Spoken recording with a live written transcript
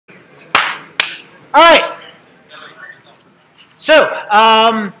All right.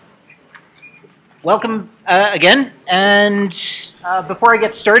 So, welcome again. And before I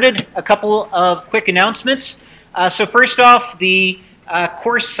get started, a couple of quick announcements. So first off, the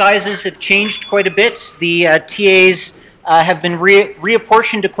course sizes have changed quite a bit. The TAs have been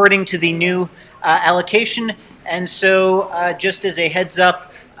reapportioned according to the new allocation. And so just as a heads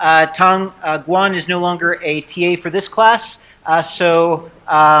up, Tang Guan is no longer a TA for this class.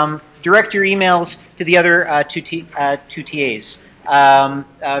 Direct your emails to the other two TAs,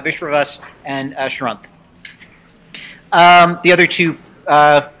 Vishravas and Sharanth. The other two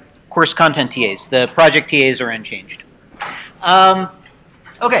course content TAs. The project TAs are unchanged.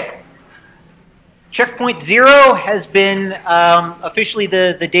 Okay. Checkpoint 0 has been, officially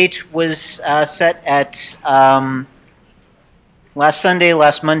the date was set at last Sunday,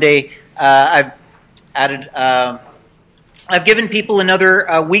 last Monday. I've added... I've given people another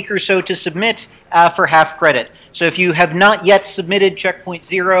week or so to submit for half credit. So if you have not yet submitted Checkpoint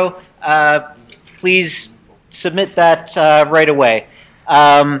 0, please submit that right away.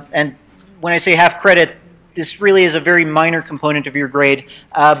 And when I say half credit, this really is a very minor component of your grade,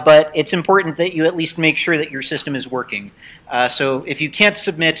 but it's important that you at least make sure that your system is working. So if you can't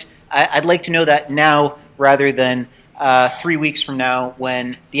submit, I'd like to know that now rather than 3 weeks from now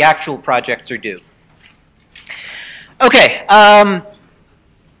when the actual projects are due. Okay,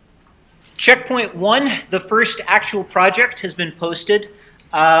 Checkpoint 1, the first actual project, has been posted.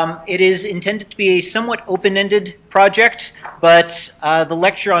 It is intended to be a somewhat open-ended project, but the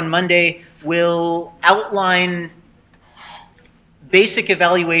lecture on Monday will outline basic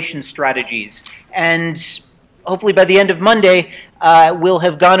evaluation strategies. And hopefully by the end of Monday, we'll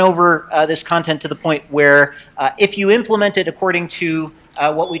have gone over this content to the point where if you implement it according to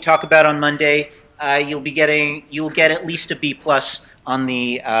what we talk about on Monday, you'll get at least a B+ on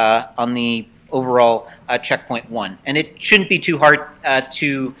the overall Checkpoint 1, and it shouldn't be too hard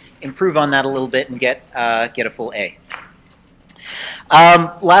to improve on that a little bit and get a full A.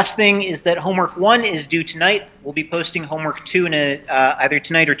 Last thing is that homework 1 is due tonight. We'll be posting homework 2 in either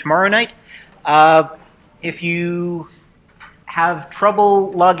tonight or tomorrow night. If you have trouble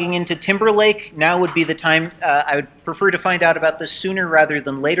logging into Timberlake, now would be the time. I would prefer to find out about this sooner rather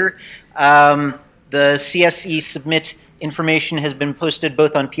than later. The CSE submit information has been posted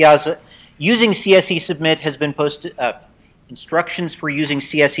both on Piazza. Using CSE submit has been posted. Instructions for using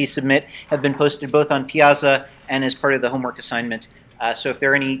CSE submit have been posted both on Piazza and as part of the homework assignment. So if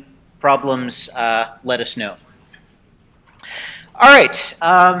there are any problems, let us know. All right,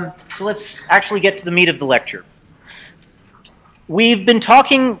 so let's actually get to the meat of the lecture. We've been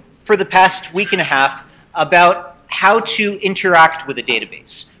talking for the past week and a half about how to interact with a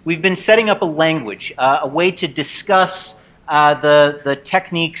database. We've been setting up a language, a way to discuss the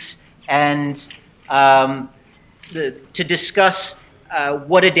techniques and to discuss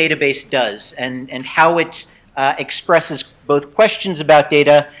what a database does and how it expresses both questions about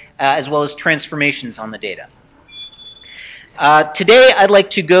data as well as transformations on the data. Today, I'd like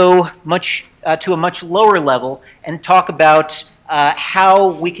to go to a much lower level and talk about how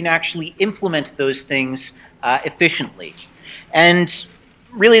we can actually implement those things efficiently. And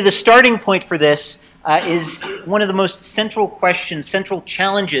really the starting point for this is one of the most central questions, central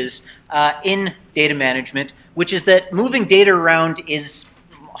challenges in data management, which is that moving data around is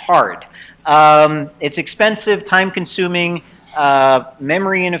hard. It's expensive, time-consuming,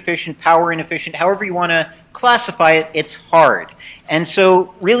 memory inefficient, power inefficient, however you want to classify it, it's hard. And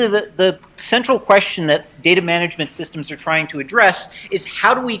so really the central question that data management systems are trying to address is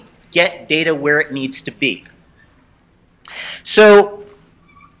how do we get data where it needs to be? So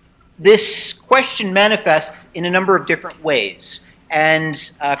this question manifests in a number of different ways,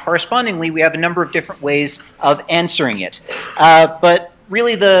 and correspondingly we have a number of different ways of answering it. But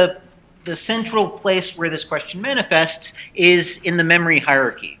really the central place where this question manifests is in the memory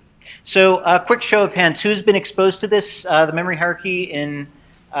hierarchy. So a quick show of hands, who's been exposed to this, the memory hierarchy in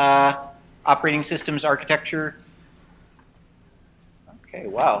operating systems architecture? Okay,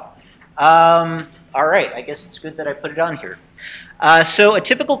 wow. All right, I guess it's good that I put it on here. So a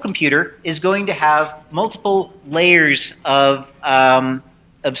typical computer is going to have multiple layers of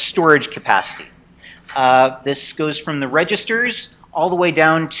storage capacity. This goes from the registers all the way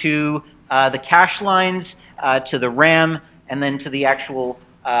down to the cache lines, to the RAM, and then to the actual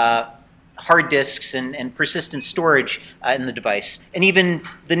hard disks and persistent storage in the device. And even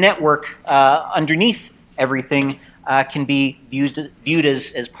the network underneath everything can be viewed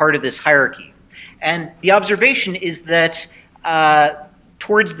as part of this hierarchy. And the observation is that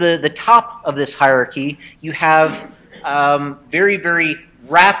towards the top of this hierarchy, you have very, very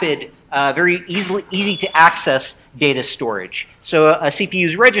rapid very easy to access data storage. So a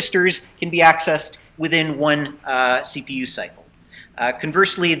CPU's registers can be accessed within one CPU cycle.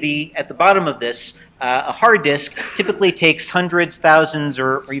 Conversely, at the bottom of this, a hard disk typically takes hundreds, thousands,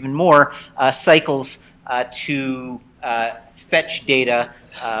 or even more cycles to fetch data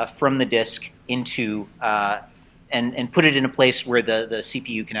from the disk into and put it in a place where the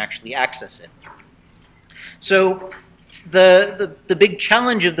CPU can actually access it. So the big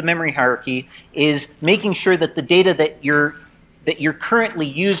challenge of the memory hierarchy is making sure that the data that you're currently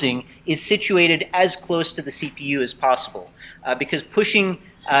using is situated as close to the CPU as possible, because pushing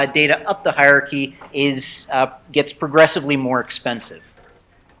data up the hierarchy gets progressively more expensive.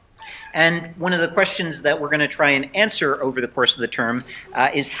 And one of the questions that we're going to try and answer over the course of the term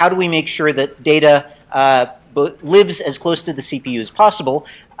is how do we make sure that data lives as close to the CPU as possible,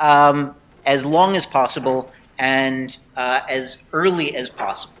 as long as possible, and as early as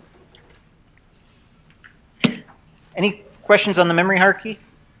possible. Any questions on the memory hierarchy?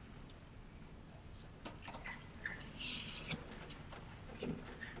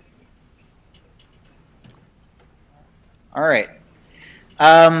 All right.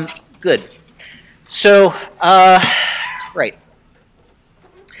 Good. So, right.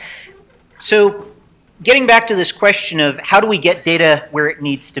 So, getting back to this question of how do we get data where it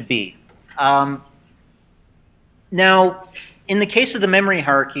needs to be. Now, in the case of the memory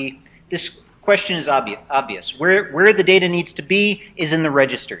hierarchy, this question is obvious. Where the data needs to be is in the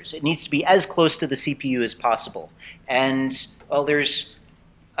registers. It needs to be as close to the CPU as possible. And, well, there's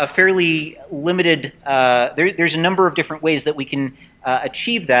a fairly limited, there's a number of different ways that we can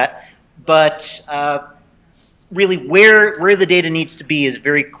achieve that, but really where the data needs to be is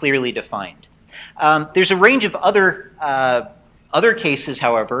very clearly defined. There's a range of other cases,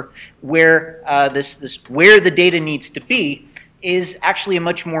 however, where where the data needs to be is actually a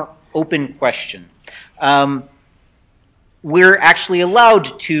much more open question. We're actually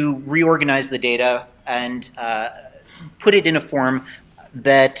allowed to reorganize the data and put it in a form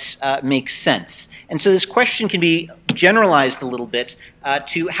that makes sense. And so this question can be generalized a little bit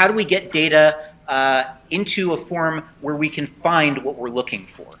to how do we get data into a form where we can find what we're looking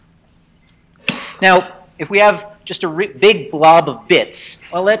for. Now, if we have just a big blob of bits,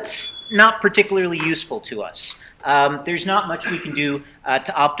 well, that's not particularly useful to us. There's not much we can do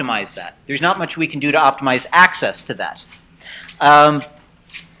to optimize that. There's not much we can do to optimize access to that.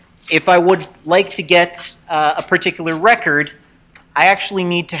 If I would like to get a particular record, I actually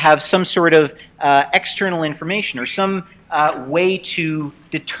need to have some sort of external information or some way to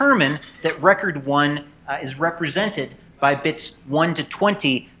determine that record 1 is represented by bits 1 to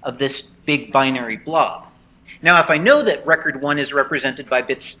 20 of this big binary blob. Now, if I know that record 1 is represented by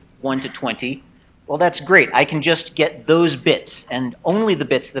bits 1 to 20, well, that's great. I can just get those bits and only the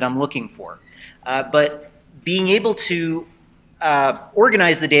bits that I'm looking for. But being able to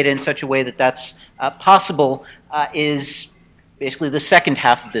organize the data in such a way that that's possible is basically the second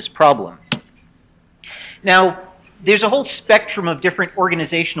half of this problem. Now, there's a whole spectrum of different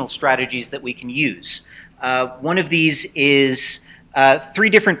organizational strategies that we can use. One of these is 3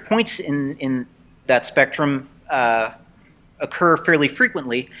 different points in that spectrum occur fairly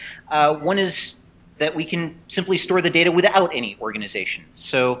frequently. One is that we can simply store the data without any organization.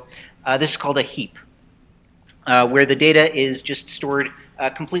 So this is called a heap, where the data is just stored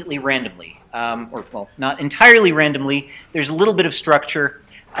completely randomly. Or, well, not entirely randomly. There's a little bit of structure,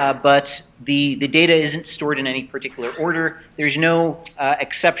 but the data isn't stored in any particular order. There's no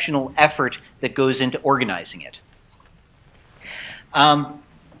exceptional effort that goes into organizing it.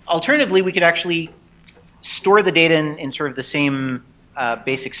 Alternatively, we could actually store the data in sort of the same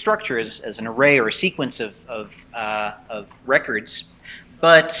basic structure as an array or a sequence of records,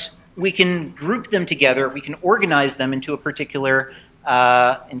 but we can group them together. We can organize them into a particular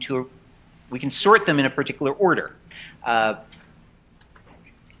we can sort them in a particular order.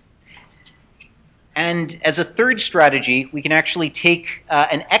 And as a third strategy, we can actually take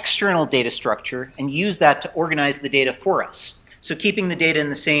an external data structure and use that to organize the data for us. So keeping the data in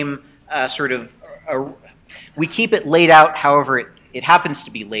the same we keep it laid out however it happens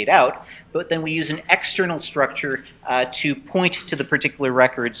to be laid out, but then we use an external structure to point to the particular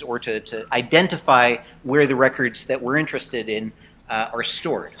records or to identify where the records that we're interested in are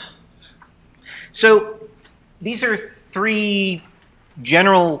stored. So these are 3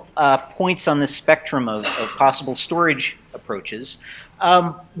 general points on the spectrum of possible storage approaches.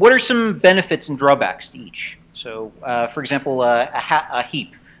 What are some benefits and drawbacks to each? So, for example, a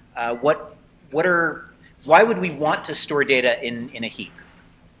heap. Why would we want to store data in a heap?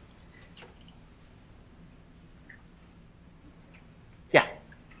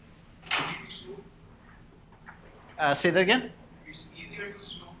 Say that again? It's easier to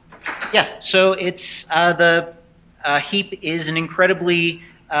store. Yeah, so it's the heap is an incredibly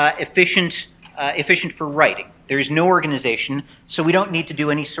efficient for writing. There's no organization, so we don't need to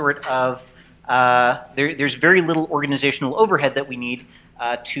do any sort of, there's very little organizational overhead that we need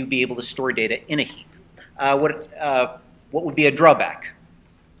to be able to store data in a heap. What would be a drawback?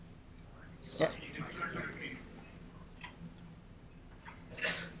 Yeah.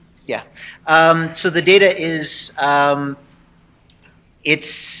 Yeah. So the data is,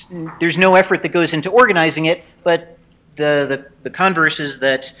 there's no effort that goes into organizing it, but the converse is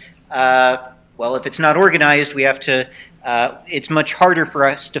that, well, if it's not organized, we have to, it's much harder for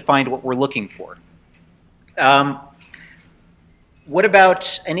us to find what we're looking for. What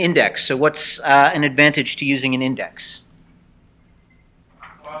about an index? So what's an advantage to using an index?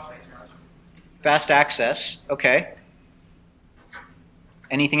 Fast access, okay.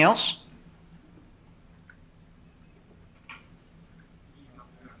 Anything else?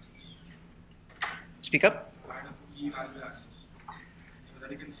 Speak up.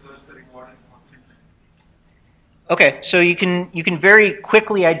 Okay, so you can very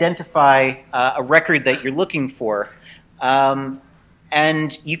quickly identify a record that you're looking for,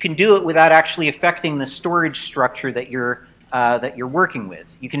 and you can do it without actually affecting the storage structure that you're working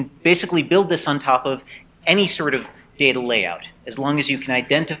with. You can basically build this on top of any sort of data layout, as long as you can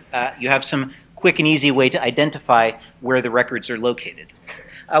identify. You have some quick and easy way to identify where the records are located.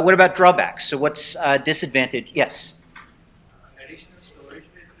 What about drawbacks? So what's disadvantage? Yes. Additional storage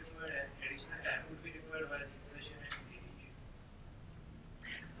space required and additional time would be required while insertion and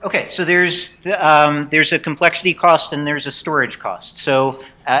deletion. Okay, so there's a complexity cost and there's a storage cost. So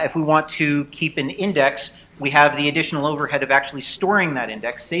if we want to keep an index, we have the additional overhead of actually storing that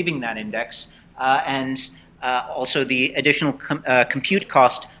index, saving that index, and also the additional compute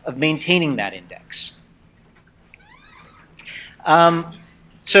cost of maintaining that index.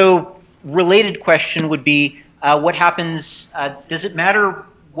 So related question would be, what happens, does it matter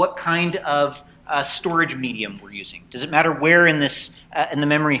what kind of storage medium we're using? Does it matter where in this, in the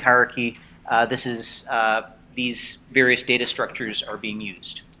memory hierarchy these various data structures are being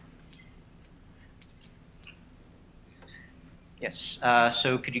used? Yes,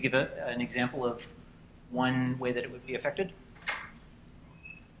 so could you give an example of one way that it would be affected?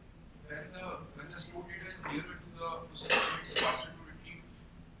 When the stored data is nearer to the processor, it's faster to retrieve.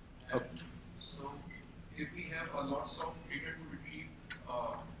 Okay. So if we have a lots of data to retrieve,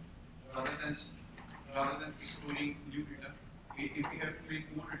 rather than storing new data, if we have to make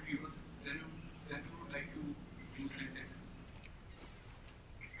more retrievals, then we would like to use indexes.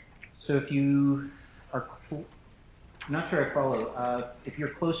 So if you are, I'm not sure I follow. If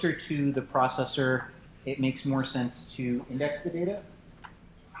you're closer to the processor, it makes more sense to index the data?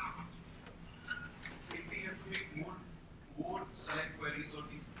 If we have to make more select queries or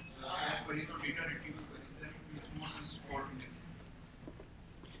these select queries or data retrieval queries, then it makes more sense for indexing.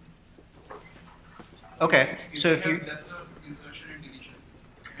 Okay, If so we if you have lesser insertion and deletion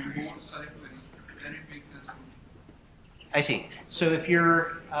and more select queries, then it makes sense to. I see. So if you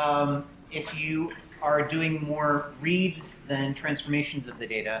are doing more reads than transformations of the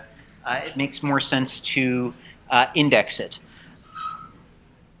data, it makes more sense to index it.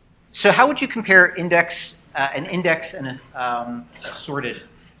 So how would you compare an index and a sorted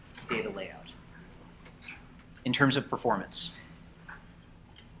data layout in terms of performance?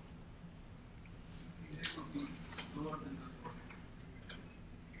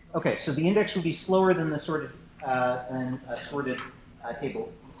 Okay, so the index will be slower than the sorted table.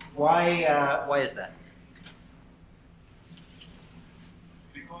 Why is that?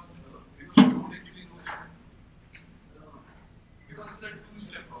 Because we don't actually know because it's a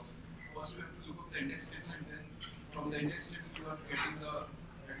two-step process. First, we have to look up the index table, and then from the index table, you are getting the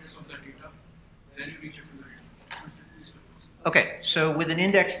address of the data. Then you reach it to the data. So it's a two-step process. Okay, so with an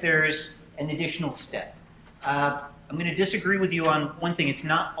index, there's an additional step. I'm going to disagree with you on one thing. It's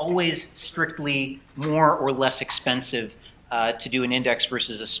not always strictly more or less expensive to do an index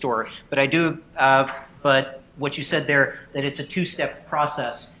versus a store. But I do. But what you said there, that it's a two-step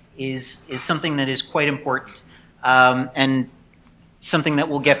process, is something that is quite important, and something that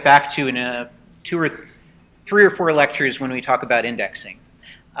we'll get back to in three or four lectures when we talk about indexing.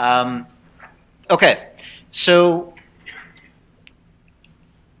 Okay, so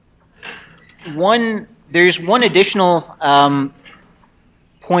there's one additional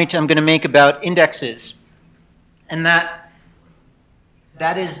point I'm going to make about indexes, and that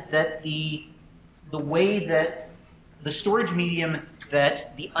is that the way that the storage medium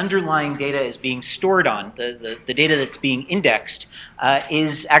that the underlying data is being stored on, the data that's being indexed,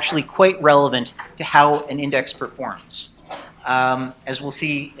 is actually quite relevant to how an index performs. As we'll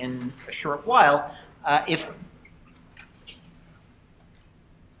see in a short while, if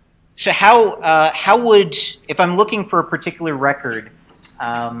I'm looking for a particular record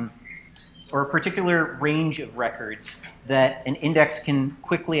or a particular range of records that an index can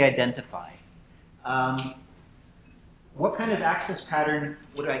quickly identify, what kind of access pattern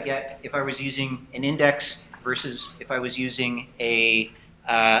would I get if I was using an index versus if I was using a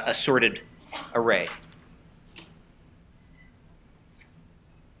sorted array?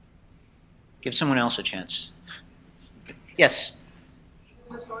 Give someone else a chance. Yes?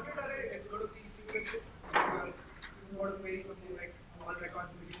 In a sorted array, it's going to be similar to, so you want to query something like all records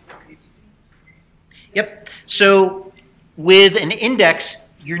within the ABC. Yep. So with an index,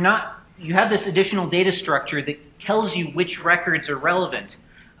 you have this additional data structure that tells you which records are relevant,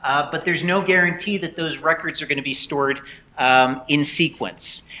 but there's no guarantee that those records are going to be stored in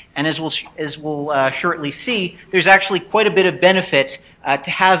sequence. And as we'll shortly see, there's actually quite a bit of benefit to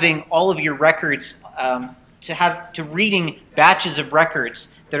having all of your records, to reading batches of records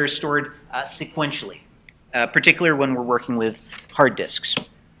that are stored sequentially, particularly when we're working with hard disks.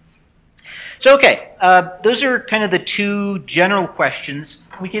 So okay, those are kind of the two general questions.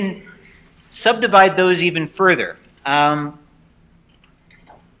 We can subdivide those even further.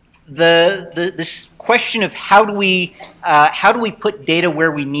 This question of how do we put data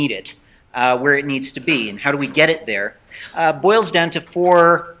where we need it, where it needs to be, and how do we get it there, boils down to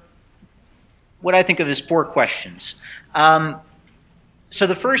what I think of as four questions. So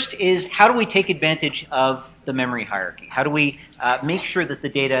the first is, how do we take advantage of the memory hierarchy? How do we make sure that the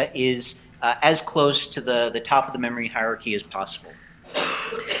data is as close to the top of the memory hierarchy as possible?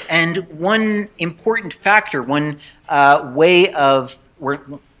 And one important factor, one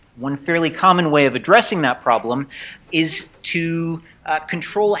fairly common way of addressing that problem is to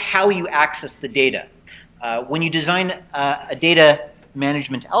control how you access the data. When you design a data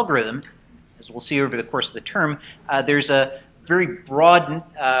management algorithm, as we'll see over the course of the term, there's a very broad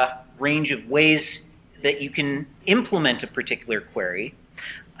range of ways that you can implement a particular query.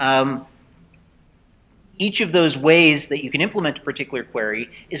 Each of those ways that you can implement a particular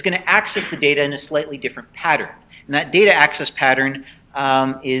query is going to access the data in a slightly different pattern. And that data access pattern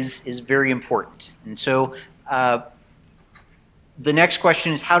is very important. And so the next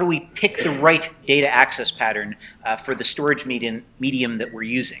question is, how do we pick the right data access pattern for the storage medium that we're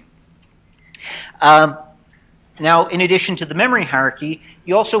using? Now, in addition to the memory hierarchy,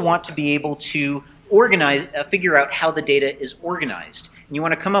 you also want to be able to figure out how the data is organized. And you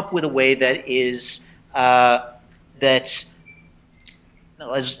want to come up with a way that is as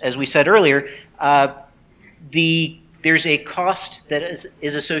we said earlier, there's a cost that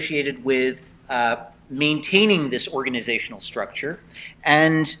is associated with maintaining this organizational structure,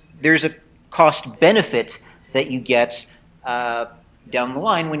 and there's a cost benefit that you get down the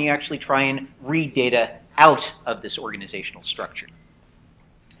line when you actually try and read data out of this organizational structure.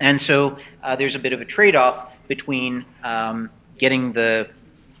 And so there's a bit of a trade-off between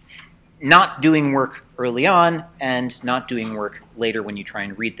not doing work early on and not doing work later when you try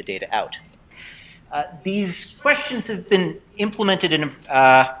and read the data out. These questions have been implemented in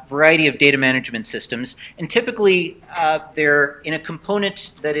a variety of data management systems, and typically they're in a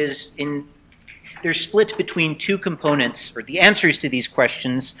component that is they're split between two components, or the answers to these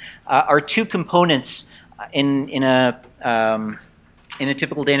questions are two components in a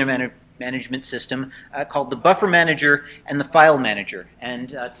typical data management system called the buffer manager and the file manager. And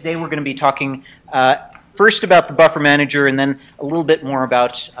today we're going to be talking first about the buffer manager and then a little bit more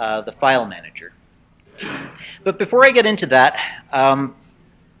about the file manager. But before I get into that, I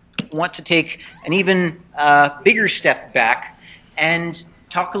want to take an even bigger step back and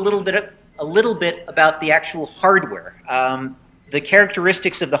talk a little bit about the actual hardware, the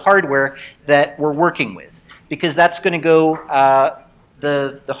characteristics of the hardware that we're working with, because that's going to go.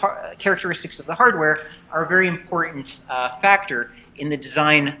 The characteristics of the hardware are a very important factor in the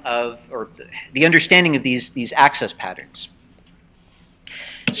design of, or the understanding of these access patterns.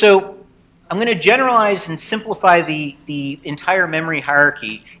 So I'm going to generalize and simplify the entire memory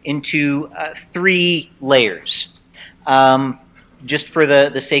hierarchy into three layers, just for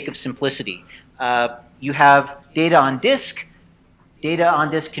the sake of simplicity. You have data on disk. Data on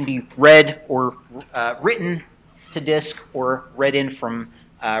disk can be read or written to disk or read in from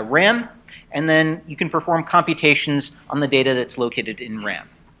RAM, and then you can perform computations on the data that's located in RAM.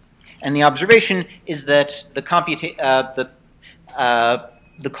 And the observation is that the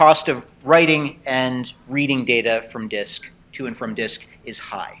cost of writing and reading data from disk to and from disk is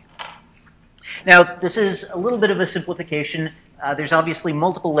high. Now, this is a little bit of a simplification. There's obviously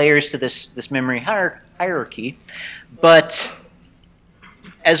multiple layers to this memory hierarchy, but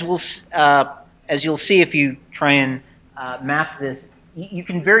as you'll see if you try and map this, you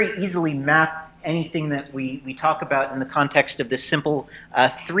can very easily map anything that we talk about in the context of this simple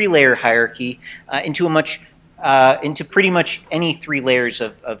three-layer hierarchy into pretty much any three layers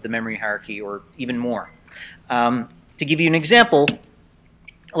of the memory hierarchy, or even more. To give you an example,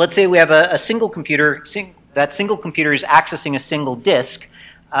 let's say we have a single computer. That single computer is accessing a single disk.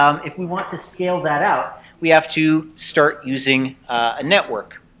 If we want to scale that out, we have to start using a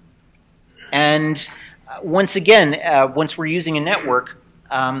network. And once again, once we're using a network,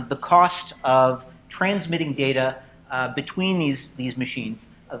 the cost of transmitting data between these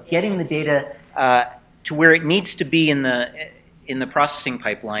machines, of getting the data to where it needs to be in the processing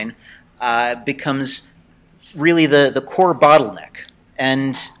pipeline, becomes really the core bottleneck.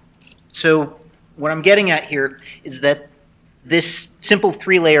 And so what I'm getting at here is that this simple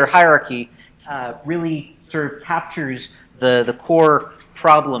three-layer hierarchy really sort of captures the core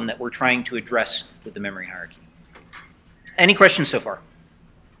problem that we're trying to address with the memory hierarchy. Any questions so far?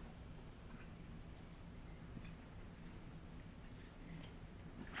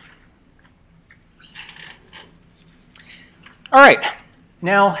 All right.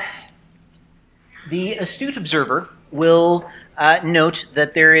 Now, the astute observer will note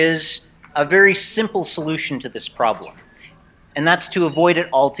that there is a very simple solution to this problem, and that's to avoid it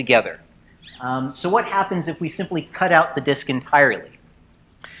altogether. So what happens if we simply cut out the disk entirely?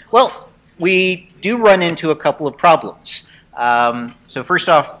 Well, we do run into a couple of problems. So first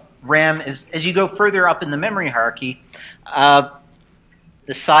off, RAM, as you go further up in the memory hierarchy,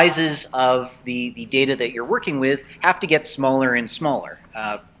 the sizes of the data that you're working with have to get smaller and smaller.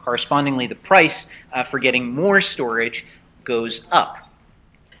 Correspondingly, the price for getting more storage goes up.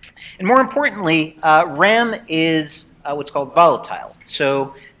 And more importantly, RAM is what's called volatile.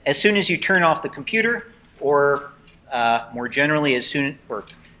 So as soon as you turn off the computer, or more generally, as soon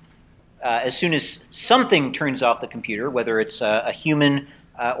as something turns off the computer, whether it's a human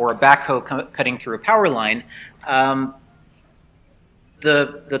or a backhoe cutting through a power line,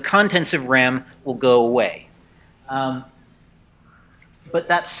 the contents of RAM will go away. But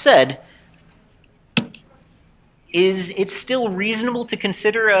that said, is it still reasonable to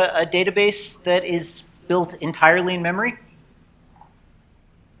consider a database that is built entirely in memory?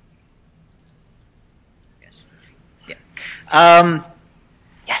 Yes. Yeah.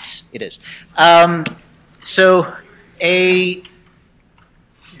 Yes, it is. So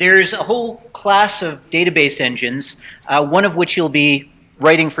there's a whole class of database engines, one of which you'll be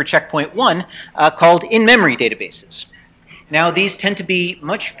writing for Checkpoint 1, called in-memory databases. Now, these tend to be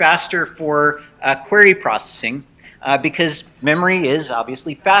much faster for query processing because memory is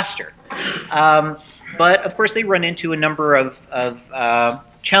obviously faster. But, of course, they run into a number of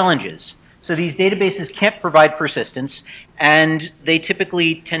challenges. So these databases can't provide persistence, and they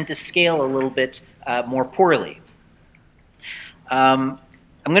typically tend to scale a little bit more poorly. I'm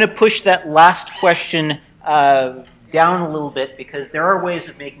going to push that last question down a little bit because there are ways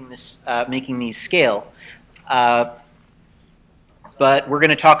of making these scale. But we're going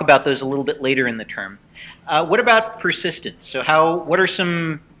to talk about those a little bit later in the term. What about persistence? So what are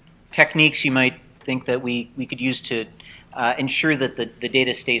some techniques you might think that we could use to ensure that the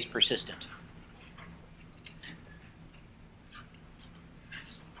data stays persistent?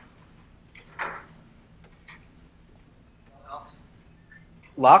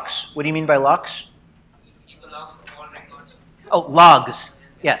 Locks? What do you mean by locks? Keep the logs of all records. Oh, logs.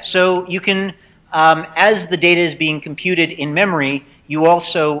 Yeah, so you can, as the data is being computed in memory, you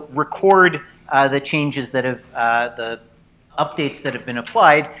also record the changes that have, the updates that have been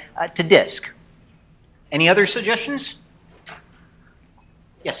applied to disk. Any other suggestions?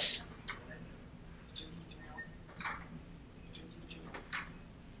 Yes?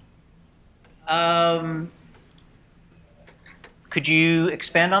 Could you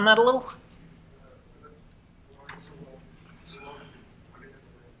expand on that a little?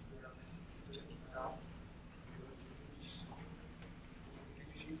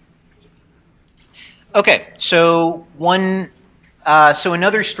 Okay, so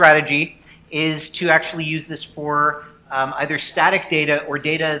another strategy is to actually use this for either static data or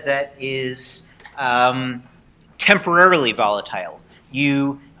data that is temporarily volatile.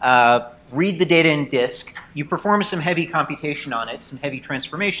 You read the data in disk, you perform some heavy computation on it, some heavy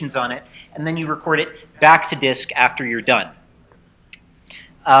transformations on it, and then you record it back to disk after you're done.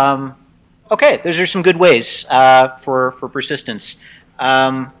 Okay, those are some good ways for persistence.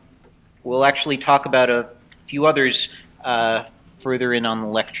 We'll actually talk about a few others further in on the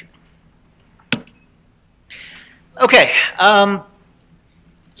lecture. Okay,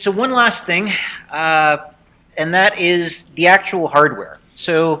 so one last thing, and that is the actual hardware.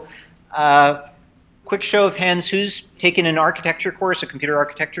 So, quick show of hands, who's taken an architecture course, a computer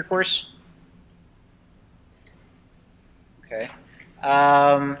architecture course? Okay.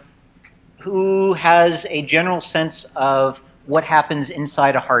 Who has a general sense of what happens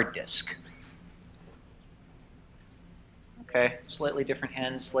inside a hard disk? Okay, slightly different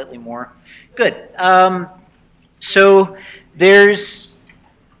hands, slightly more. Good. So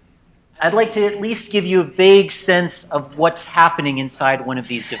I'd like to at least give you a vague sense of what's happening inside one of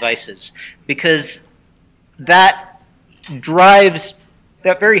these devices, because that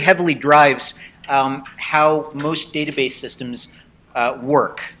very heavily drives how most database systems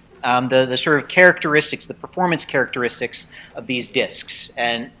work. The sort of characteristics, the performance characteristics of these disks,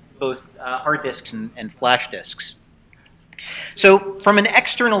 and both hard disks and flash disks. So from an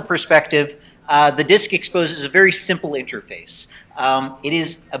external perspective, the disk exposes a very simple interface. It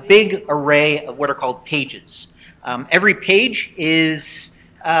is a big array of what are called pages. Every page is,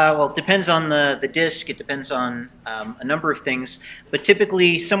 well, it depends on the disk, it depends on a number of things, but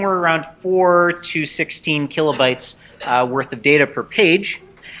typically somewhere around 4 to 16 kilobytes worth of data per page.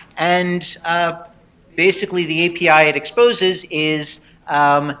 And basically the API it exposes is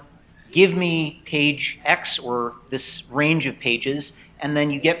give me page X, or this range of pages, and then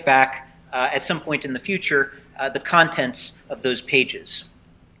you get back at some point in the future the contents of those pages.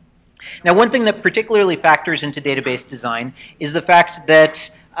 Now, one thing that particularly factors into database design is the fact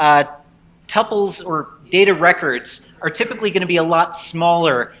that tuples or data records are typically going to be a lot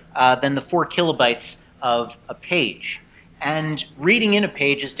smaller than the 4 kilobytes of a page. And reading in a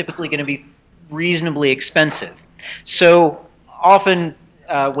page is typically going to be reasonably expensive. So often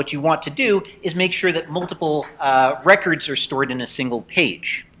what you want to do is make sure that multiple records are stored in a single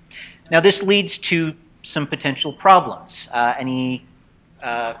page. Now, this leads to some potential problems. Any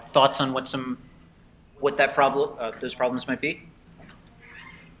thoughts on what those problems might be?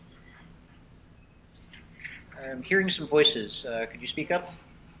 I'm hearing some voices. Could you speak up?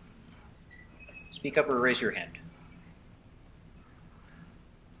 Speak up or raise your hand.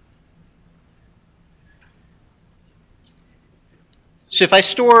 So if I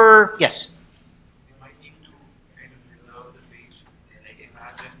store, yes? We might need to kind of reserve the page, like if I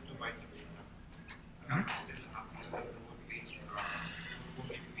have just 2 bytes of data, I still have to reserve the whole page, whole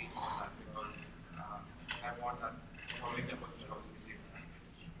page for that, because I want that following the position also be saved.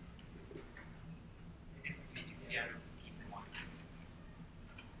 If we are keeping one.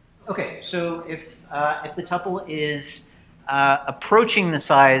 Okay, so if the tuple is approaching the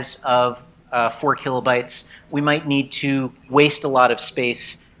size of 4 kilobytes, we might need to waste a lot of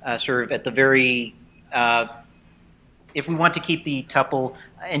space sort of at the very, if we want to keep the tuple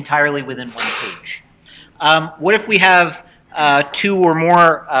entirely within one page. What if we have 2 or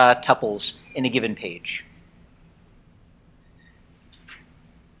more tuples in a given page?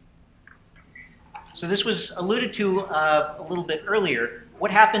 So this was alluded to a little bit earlier.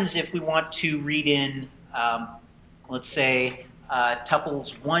 What happens if we want to read in, let's say,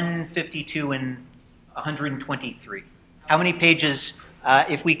 tuples 152 and 123? How many pages,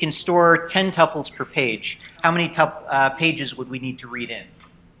 if we can store 10 tuples per page, how many pages would we need to read in?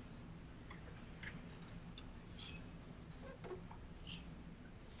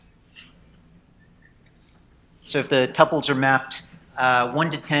 So if the tuples are mapped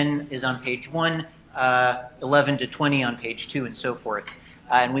 1 to 10 is on page 1, 11 to 20 on page 2, and so forth.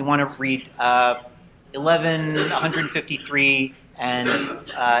 And we want to read 11, 153, and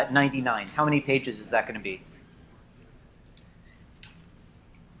 99. How many pages is that going to be?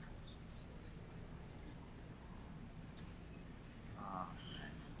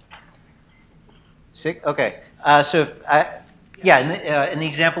 Six? Okay. So, if, yeah, in the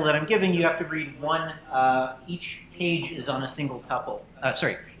example that I'm giving, you have to read one. Each page is on a single tuple.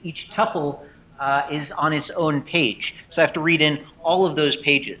 Sorry, each tuple is on its own page. So I have to read in all of those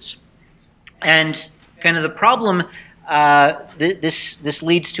pages. And kind of the problem, this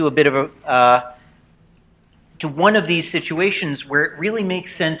leads to a bit of a, to one of these situations where it really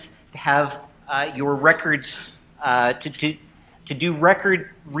makes sense to have your records, to do record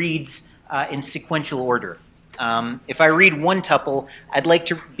reads in sequential order. If I read one tuple, I'd like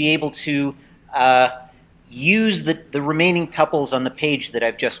to be able to use the remaining tuples on the page that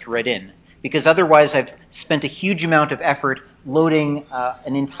I've just read in, because otherwise I've spent a huge amount of effort loading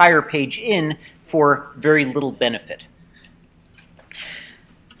an entire page in for very little benefit.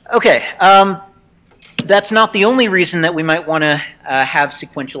 Okay, that's not the only reason that we might want to have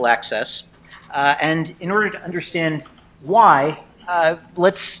sequential access. And in order to understand why,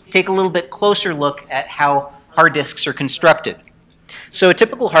 let's take a little bit closer look at how hard disks are constructed. So a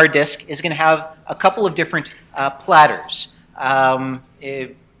typical hard disk is going to have a couple of different platters. Well,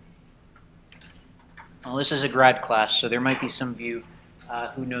 this is a grad class, so there might be some of you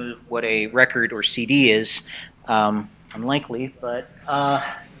who know what a record or CD is. Unlikely, but so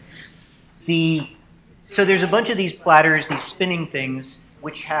there's a bunch of these platters, these spinning things,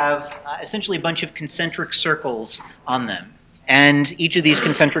 which have essentially a bunch of concentric circles on them. And each of these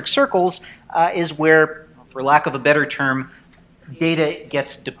concentric circles is where, for lack of a better term, data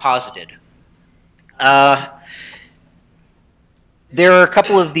gets deposited. There are a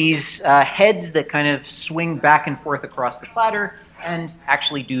couple of these heads that kind of swing back and forth across the platter and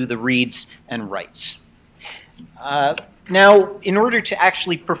actually do the reads and writes. Now, in order to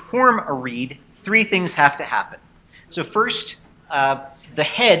actually perform a read, three things have to happen. So first, the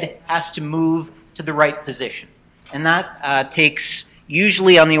head has to move to the right position. And that takes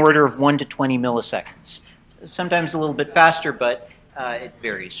usually on the order of 1 to 20 milliseconds. Sometimes a little bit faster, but it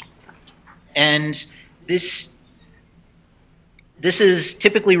varies. And this is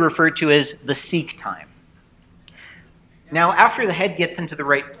typically referred to as the seek time. Now, after the head gets into the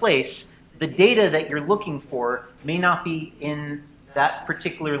right place, the data that you're looking for may not be in that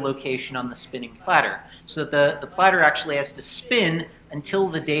particular location on the spinning platter. So the platter actually has to spin until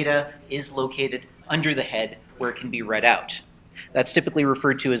the data is located under the head where it can be read out. That's typically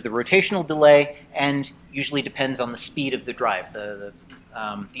referred to as the rotational delay and usually depends on the speed of the drive, the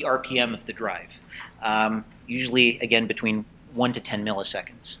RPM of the drive. Usually, again, between 1 to 10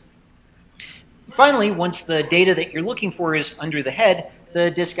 milliseconds. Finally, once the data that you're looking for is under the head, the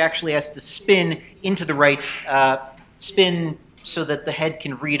disk actually has to spin into the right spin so that the head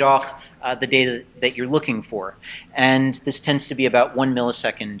can read off the data that you're looking for. And this tends to be about 1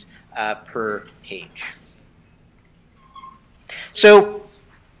 millisecond per page. So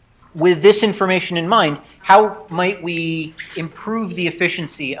with this information in mind, how might we improve the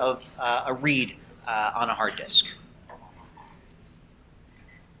efficiency of a read on a hard disk?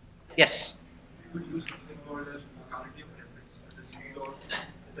 Yes? You could use something called as locality of reference, the speed of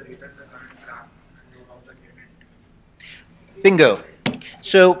the data in the current graph and how the data. Bingo.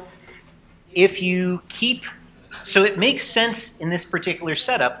 So if you keep, so it makes sense in this particular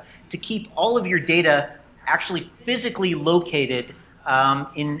setup to keep all of your data actually physically located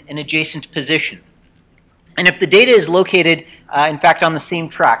in an adjacent position. And if the data is located, in fact, on the same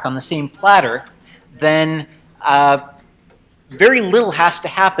track, on the same platter, then very little has to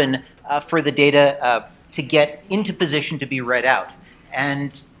happen for the data to get into position to be read out.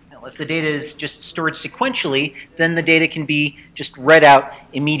 And if the data is just stored sequentially, then the data can be just read out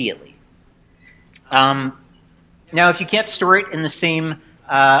immediately. Now, if you can't store it in the same,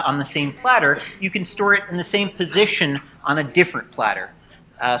 on the same platter, you can store it in the same position on a different platter.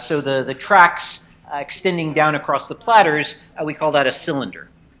 So the tracks extending down across the platters, we call that a cylinder.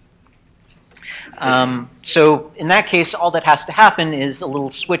 So in that case, all that has to happen is a little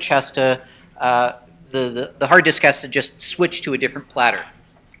switch has to, the hard disk has to just switch to a different platter.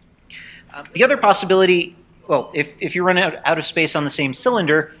 The other possibility, well, if you run out of space on the same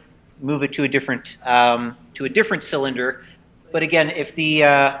cylinder, move it to a different cylinder. But again, if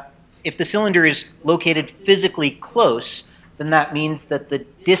the cylinder is located physically close, then that means that the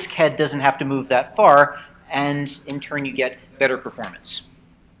disk head doesn't have to move that far, and in turn you get better performance.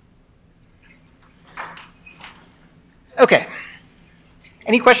 Okay.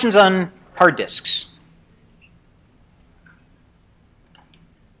 Any questions on hard disks?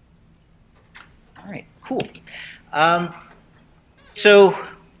 All right, cool. So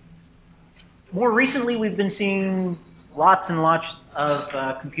more recently, we've been seeing lots and lots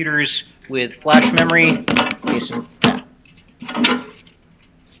of computers with flash memory.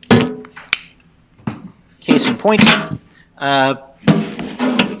 Case in point.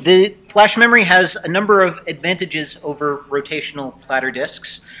 The flash memory has a number of advantages over rotational platter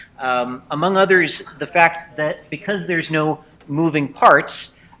disks. Among others, the fact that because there's no moving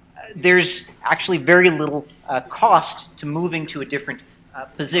parts, there's actually very little cost to moving to a different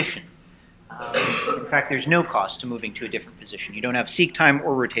position. In fact, there's no cost to moving to a different position. You don't have seek time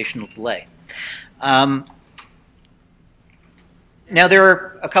or rotational delay. Now, there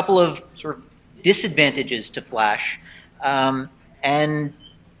are a couple of sort of disadvantages to flash, and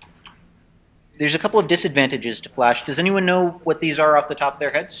there's a couple of disadvantages to flash. Does anyone know what these are off the top of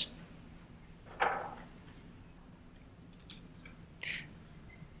their heads?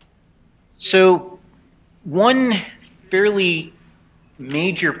 So one fairly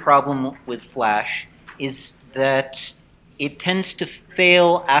major problem with flash is that it tends to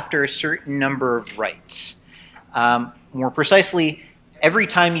fail after a certain number of writes. More precisely, every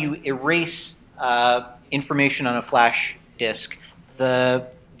time you erase information on a flash disk, the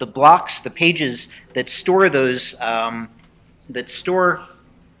blocks, the pages that store those that store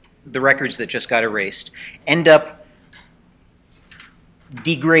the records that just got erased end up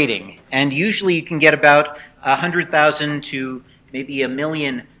degrading, and usually you can get about 100,000 to maybe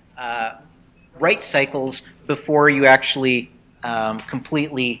 1,000,000 write cycles before you actually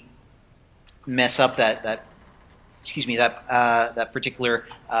completely mess up that particular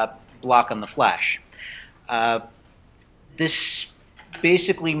block on the flash. This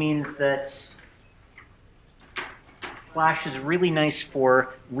basically means that Flash is really nice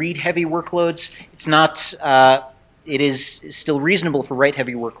for read-heavy workloads. It's not. It is still reasonable for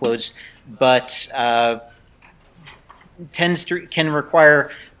write-heavy workloads, but can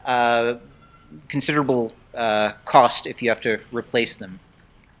require considerable cost if you have to replace them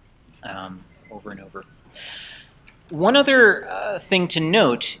over and over. One other thing to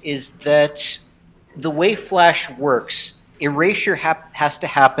note is that the way Flash works, erasure has to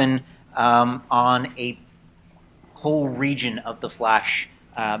happen on a whole region of the Flash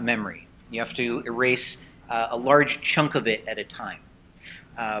memory. You have to erase a large chunk of it at a time.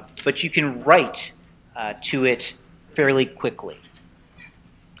 But you can write to it fairly quickly.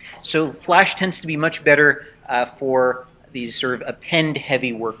 So Flash tends to be much better for these sort of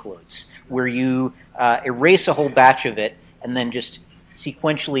append-heavy workloads, where you erase a whole batch of it and then just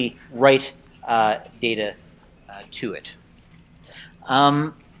sequentially write data to it.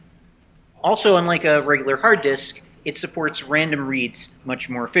 Also, unlike a regular hard disk, it supports random reads much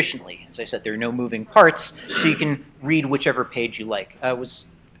more efficiently. As I said, there are no moving parts, so you can read whichever page you like. Was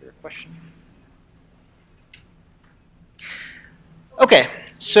there a question? Okay,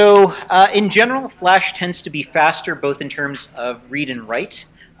 so in general, Flash tends to be faster both in terms of read and write,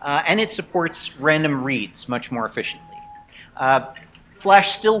 and it supports random reads much more efficiently.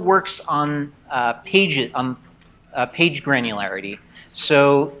 Flash still works on page granularity,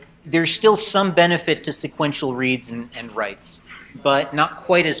 so there's still some benefit to sequential reads and writes, but not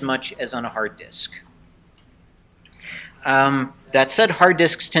quite as much as on a hard disk. That said, hard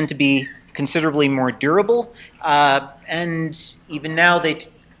disks tend to be considerably more durable, and even now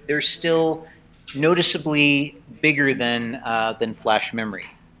they're still noticeably bigger than flash memory.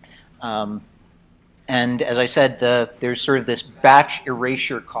 And as I said, there's sort of this batch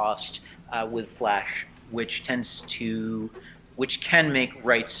erasure cost with Flash, which can make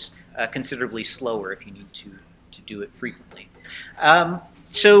writes considerably slower if you need to do it frequently.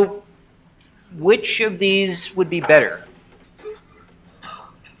 So which of these would be better?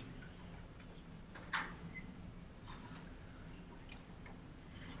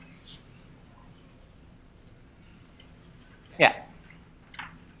 Yeah.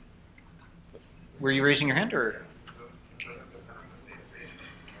 Were you raising your hand, or?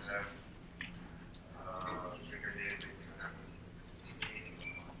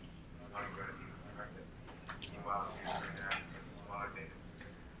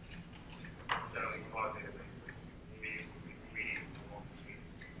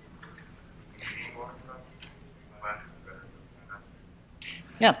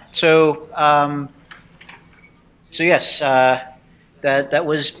 Yeah. So yes, that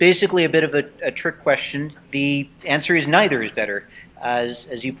was basically a bit of a trick question. The answer is neither is better,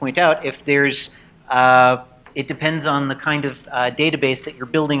 as you point out. If there's, it depends on the kind of database that you're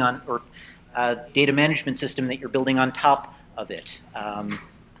building on, or data management system that you're building on top of it.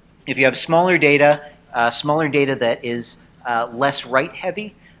 If you have smaller data that is less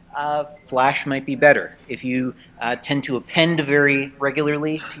write-heavy, Flash might be better. If you tend to append very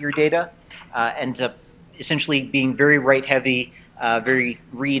regularly to your data, ends up essentially being very write-heavy, very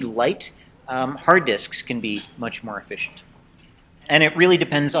read-light, hard disks can be much more efficient. And it really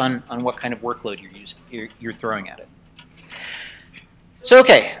depends on what kind of workload you're throwing at it. So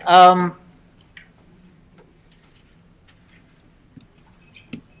okay.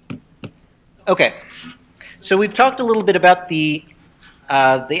 Okay. So we've talked a little bit about the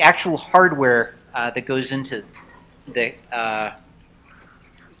actual hardware that goes into the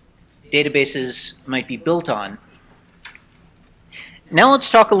databases might be built on. Now let's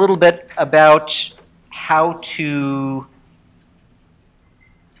talk a little bit about how to.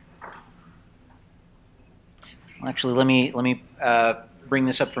 Actually, let me bring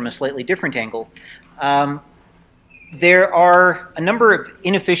this up from a slightly different angle. There are a number of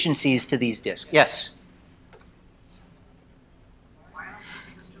inefficiencies to these disks. Yes.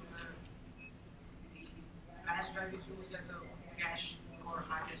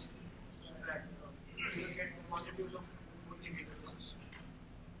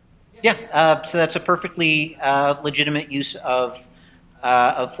 Yeah, so that's a perfectly legitimate use of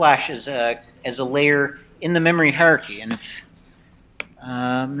Flash as a layer in the memory hierarchy. And if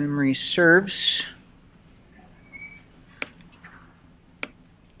memory serves,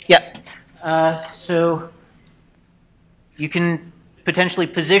 yeah, so you can potentially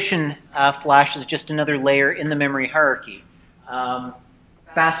position Flash as just another layer in the memory hierarchy,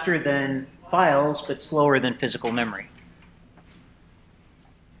 faster than files, but slower than physical memory.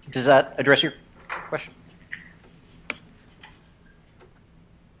 Does that address your question?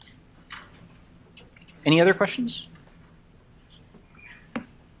 Any other questions?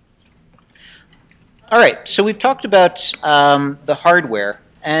 All right, so we've talked about the hardware,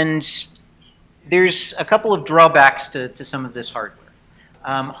 and there's a couple of drawbacks to some of this hardware.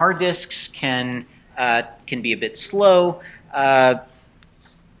 Hard disks can be a bit slow.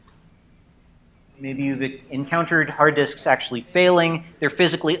 Maybe you've encountered hard disks actually failing. They're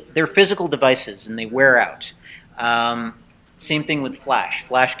physical devices, and they wear out. Same thing with Flash.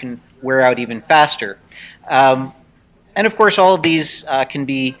 Flash can wear out even faster. And of course, all of these can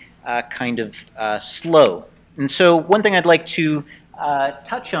be kind of slow. And so one thing I'd like to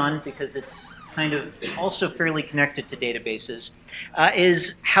touch on, because it's kind of also fairly connected to databases,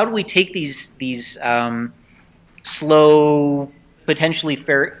 is how do we take these slow, potentially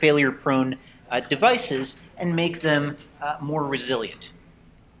failure-prone devices and make them more resilient.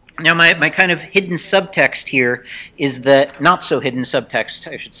 Now, my kind of hidden subtext here is that, not so hidden subtext,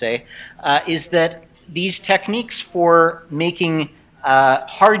 I should say, is that these techniques for making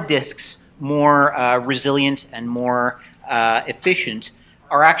hard disks more resilient and more efficient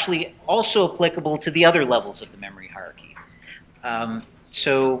are actually also applicable to the other levels of the memory hierarchy.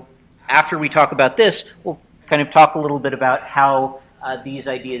 So after we talk about this, we'll kind of talk a little bit about how these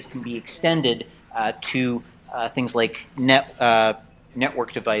ideas can be extended to things like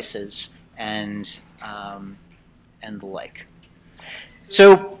network devices and the like.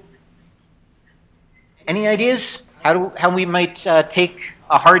 So, any ideas how we might take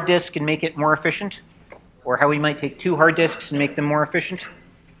a hard disk and make it more efficient, or how we might take two hard disks and make them more efficient?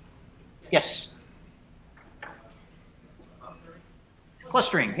 Yes.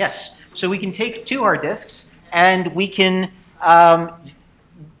 Clustering. Yes. So we can take two hard disks and we can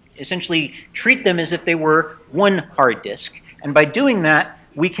essentially treat them as if they were one hard disk. And by doing that,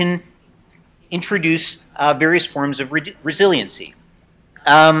 we can introduce various forms of resiliency.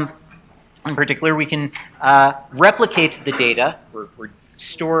 In particular, we can replicate the data or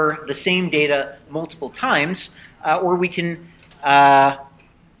store the same data multiple times, or we can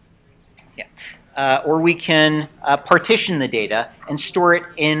partition the data and store it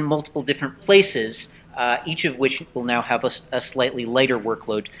in multiple different places, each of which will now have a slightly lighter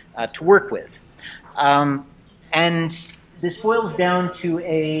workload to work with. And this boils down to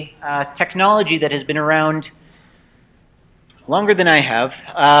a technology that has been around longer than I have,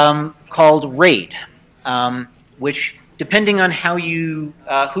 called RAID, which, depending on how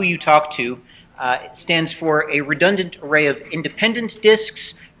who you talk to, it stands for a redundant array of independent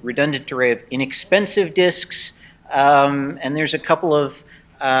disks, redundant array of inexpensive disks, and there's a couple of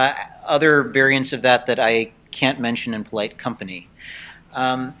other variants of that I can't mention in polite company.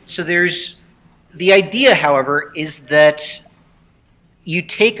 So there's the idea, however, is that you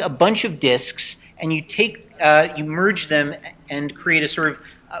take a bunch of disks and you merge them and create a sort of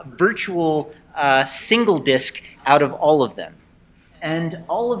virtual single disk out of all of them. And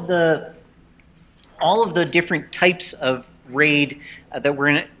all of the different types of RAID that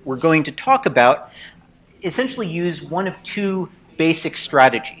we're going to talk about essentially use one of two basic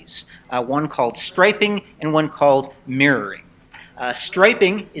strategies, one called striping and one called mirroring.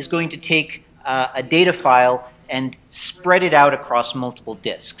 Striping is going to take a data file and spread it out across multiple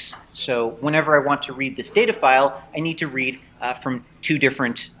disks. So whenever I want to read this data file, I need to read from two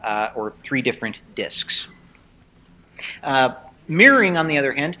different or three different disks. Mirroring, on the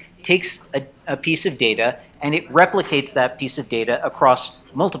other hand, takes a piece of data and it replicates that piece of data across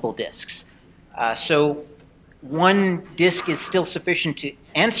multiple disks. So one disk is still sufficient to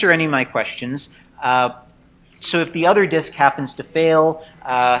answer any of my questions. So if the other disk happens to fail,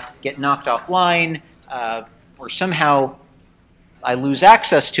 get knocked offline, or somehow I lose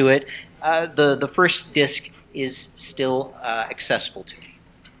access to it, the first disk is still accessible to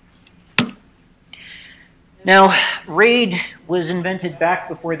me. Now, RAID was invented back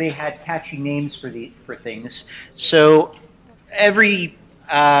before they had catchy names for things. So every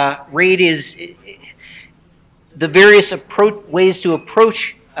RAID is the various ways to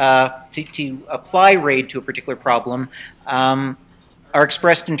approach to apply RAID to a particular problem are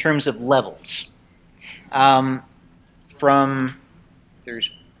expressed in terms of levels.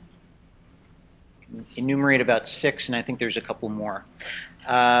 There's enumerate about 6, and I think there's a couple more.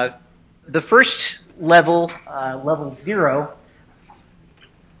 The first level, level 0,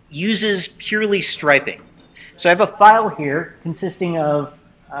 uses purely striping. So I have a file here consisting of,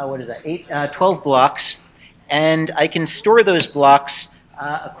 12 blocks, and I can store those blocks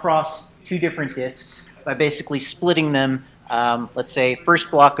across 2 different disks by basically splitting them. Let's say first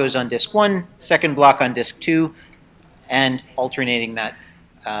block goes on disk 1, second block on disk 2, and alternating that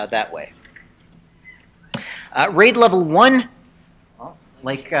that way. RAID level 1,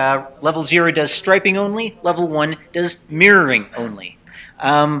 like level 0 does striping only, level 1 does mirroring only.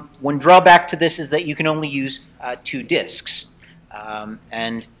 One drawback to this is that you can only use 2 disks.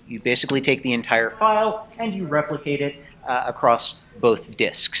 And you basically take the entire file and you replicate it across both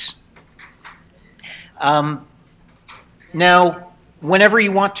disks. Now, whenever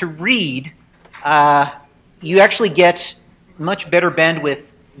you want to read, you actually get much better bandwidth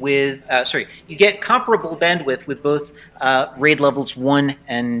with, you get comparable bandwidth with both RAID levels 1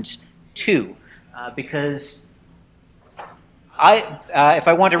 and 2, because if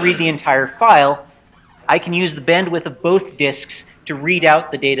I want to read the entire file, I can use the bandwidth of both disks to read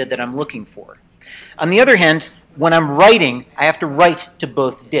out the data that I'm looking for. On the other hand, when I'm writing, I have to write to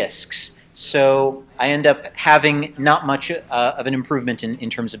both disks. So I end up having not much of an improvement in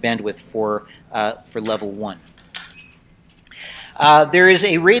terms of bandwidth for level 1. There is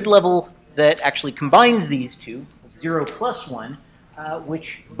a RAID level that actually combines these two, 0 plus 1,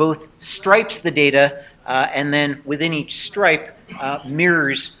 which both stripes the data and then within each stripe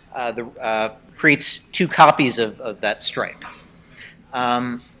mirrors, creates 2 copies of that stripe.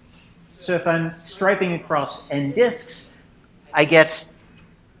 So if I'm striping across n disks, I get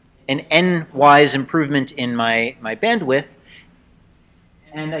an n-wise improvement in my bandwidth,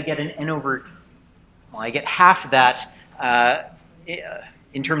 and I get an n over, well, I get half that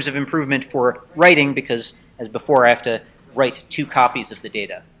in terms of improvement for writing, because as before I have to write 2 copies of the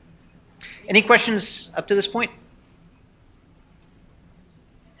data. Any questions up to this point?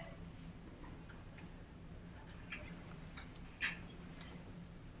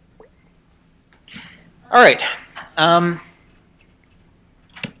 All right.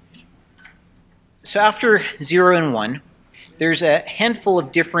 So after 0 and 1, there's a handful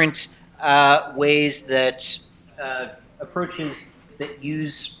of different ways that approaches that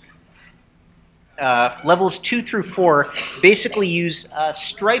use levels 2 through 4 basically use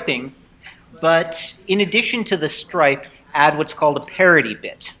striping, but in addition to the stripe, add what's called a parity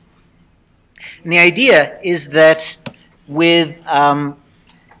bit. And the idea is that with a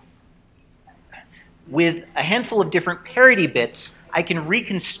handful of different parity bits, I can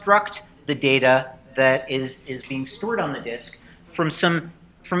reconstruct the data that is being stored on the disk from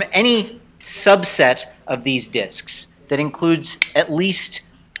any subset of these disks that includes at least,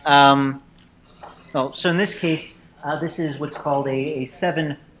 so in this case, this is what's called a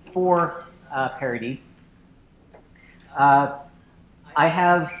 7-4 parity. I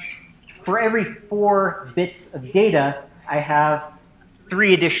have, for every 4 bits of data, I have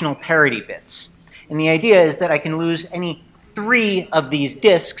 3 additional parity bits. And the idea is that I can lose any 3 of these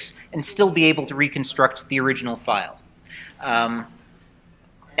disks and still be able to reconstruct the original file.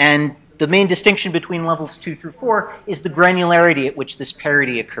 And the main distinction between levels 2 through 4 is the granularity at which this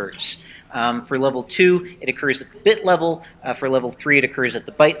parity occurs. For level 2, it occurs at the bit level. For level 3, it occurs at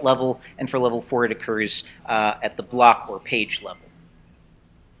the byte level. And for level 4, it occurs at the block or page level.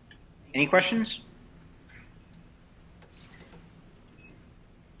 Any questions?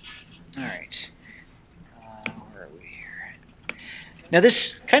 All right. Where are we here? Now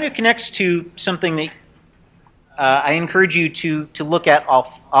this kind of connects to something that I encourage you to look at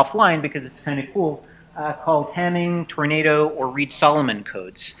offline, because it's kind of cool, called Hamming, Tornado, or Reed-Solomon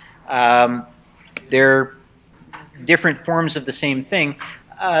codes. They're different forms of the same thing.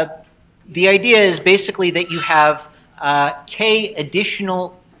 The idea is basically that you have k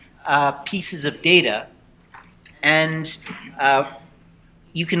additional pieces of data, and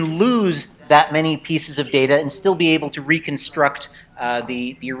you can lose that many pieces of data and still be able to reconstruct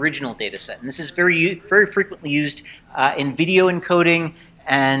the original data set. And this is very frequently used in video encoding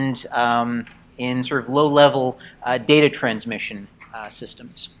and in sort of low-level data transmission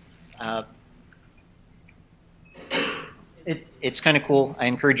systems. It's kind of cool. I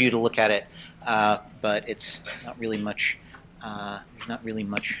encourage you to look at it, but it's not really much. There's not really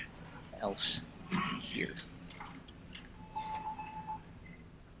much else here.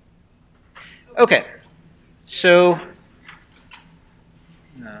 Okay, so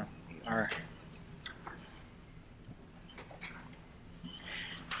no, we are.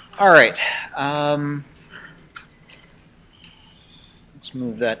 All right. Let's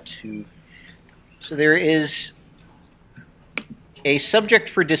move that to So there is a subject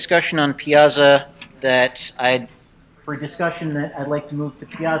for discussion on Piazza that I'd like to move to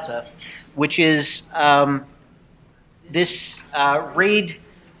Piazza, which is this RAID.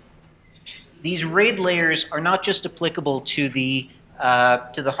 These RAID layers are not just applicable to the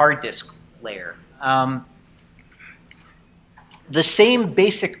hard disk layer. The same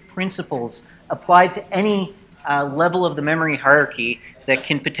basic principles apply to any level of the memory hierarchy that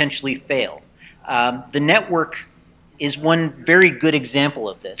can potentially fail. The network is one very good example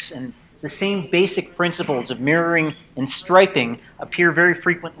of this, and the same basic principles of mirroring and striping appear very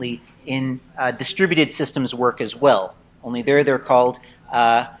frequently in distributed systems work as well, only there they're called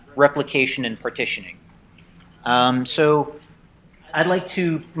replication and partitioning. So I'd like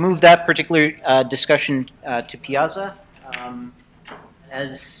to move that particular discussion to Piazza.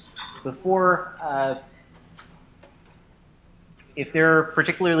 As before, if there are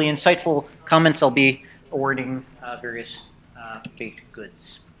particularly insightful comments, I'll be awarding various baked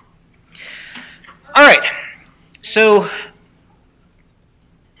goods. All right, so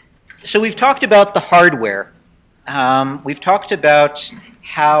we've talked about the hardware. We've talked about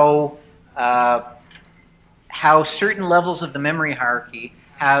how certain levels of the memory hierarchy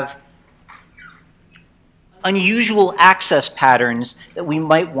have unusual access patterns that we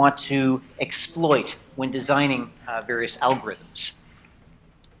might want to exploit when designing various algorithms.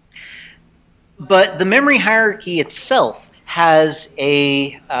 But the memory hierarchy itself has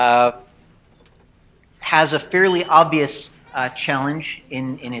a fairly obvious challenge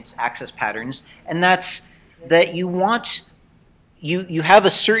in its access patterns, and that's that you have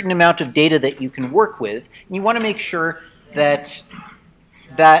a certain amount of data that you can work with, and you want to make sure that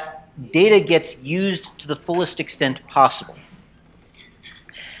that data gets used to the fullest extent possible.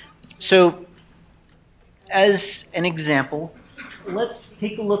 So, as an example, let's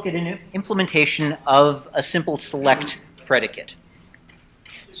take a look at an implementation of a simple select predicate.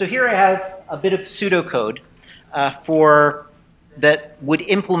 So here I have a bit of pseudocode that would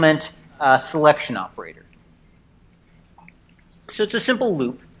implement a selection operator. So it's a simple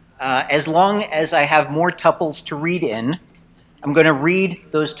loop. As long as I have more tuples to read in, I'm going to read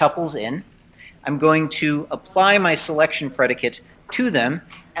those tuples in. I'm going to apply my selection predicate to them,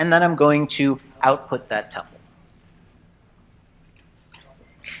 and then I'm going to output that tuple.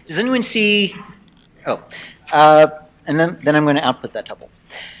 Does anyone see? Oh, and then I'm going to output that tuple.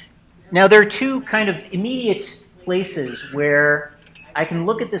 Now there are two kind of immediate places where I can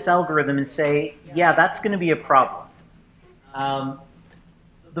look at this algorithm and say, yeah, that's going to be a problem.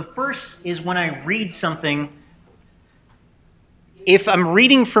 The first is when I read something. If I'm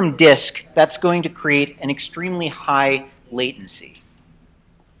reading from disk, that's going to create an extremely high latency.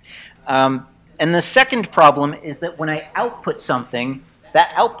 And the second problem is that when I output something,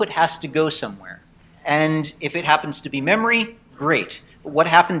 that output has to go somewhere. And if it happens to be memory, great. But what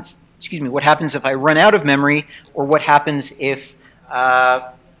happens if I run out of memory, or what happens if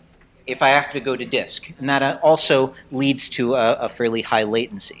I have to go to disk? And that also leads to a fairly high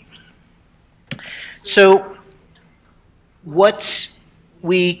latency. So what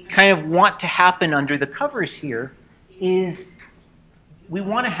we kind of want to happen under the covers here is we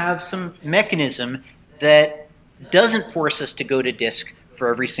want to have some mechanism that doesn't force us to go to disk for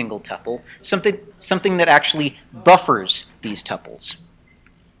every single tuple, something that actually buffers these tuples.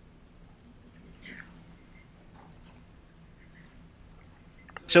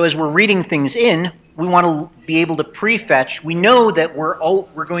 So as we're reading things in, we want to be able to prefetch. We know that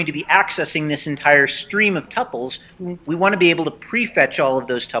we're going to be accessing this entire stream of tuples. We want to be able to prefetch all of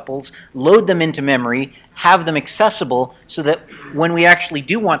those tuples, load them into memory, have them accessible so that when we actually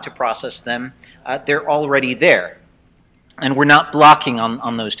do want to process them, they're already there. And we're not blocking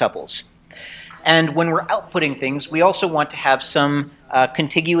on those tuples. And when we're outputting things, we also want to have some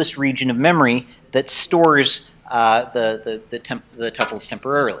contiguous region of memory that stores the tuples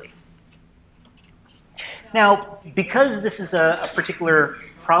temporarily. Now, because this is a particular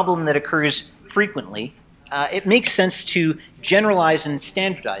problem that occurs frequently, it makes sense to generalize and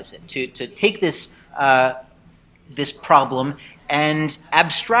standardize it, to take this problem and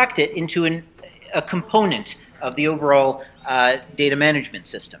abstract it into a component of the overall data management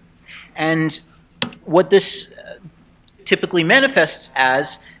system. And what this typically manifests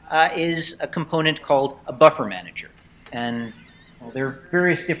as is a component called a buffer manager. And well, there are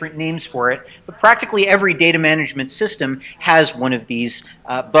various different names for it, but practically every data management system has one of these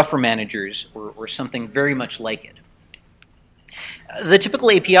buffer managers or something very much like it. The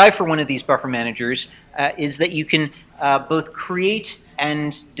typical API for one of these buffer managers is that you can both create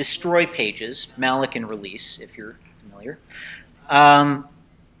and destroy pages, malloc and release, if you're familiar.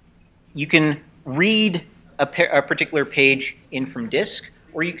 You can read a particular page in from disk,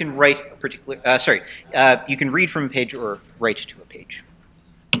 or you can write a particular, you can read from a page or write to a page.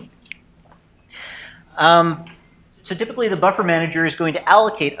 So typically the buffer manager is going to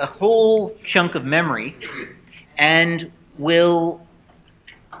allocate a whole chunk of memory and will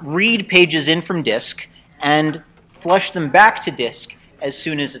read pages in from disk and flush them back to disk as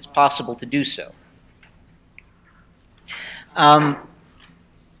soon as it's possible to do so.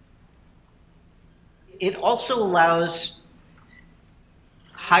 It also allows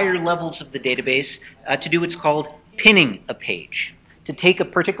higher levels of the database to do what's called pinning a page, to take a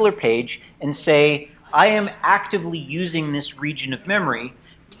particular page and say, I am actively using this region of memory.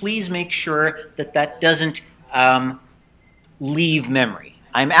 Please make sure that that doesn't leave memory.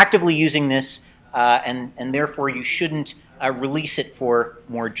 I'm actively using this, and therefore you shouldn't release it for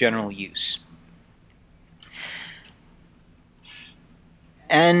more general use.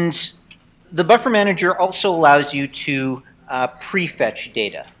 And the buffer manager also allows you to prefetch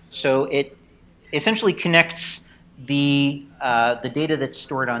data. So it essentially connects the data that's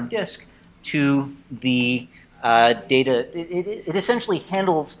stored on disk to the data. It essentially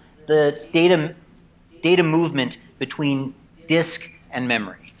handles the data movement between disk and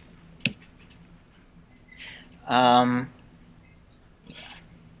memory.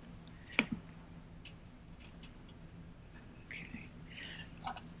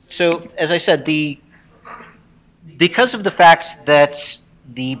 So, as I said, because of the fact that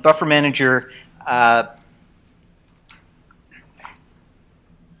the buffer manager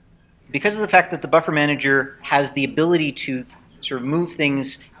has the ability to sort of move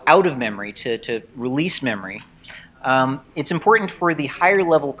things out of memory, to release memory, it's important for the higher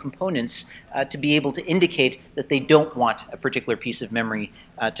level components to be able to indicate that they don't want a particular piece of memory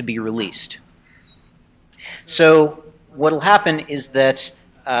to be released. So what will happen is that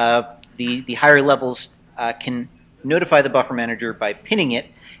the higher levels can notify the buffer manager by pinning it,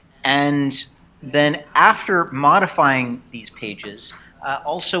 and then after modifying these pages,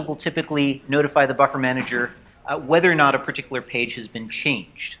 also will typically notify the buffer manager whether or not a particular page has been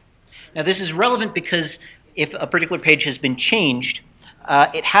changed. Now this is relevant because if a particular page has been changed,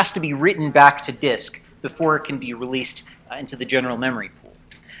 it has to be written back to disk before it can be released into the general memory pool.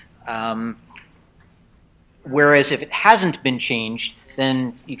 Whereas if it hasn't been changed,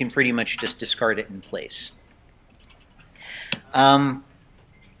 then you can pretty much just discard it in place. The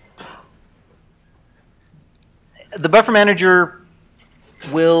buffer manager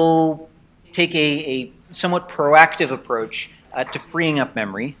will take a somewhat proactive approach to freeing up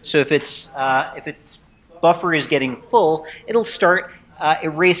memory. So if its buffer is getting full, it'll start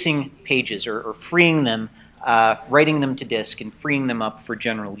erasing pages or freeing them, writing them to disk and freeing them up for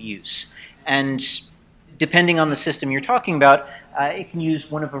general use. And depending on the system you're talking about, it can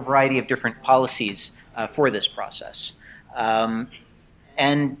use one of a variety of different policies for this process.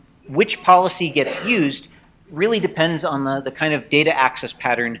 And which policy gets used really depends on the kind of data access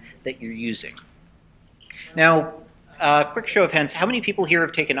pattern that you're using. Now, quick show of hands, how many people here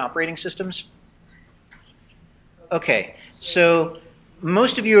have taken operating systems? Okay, so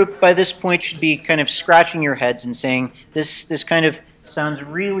most of you by this point should be kind of scratching your heads and saying, this kind of sounds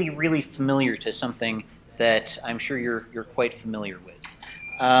really, really familiar to something that I'm sure you're quite familiar with.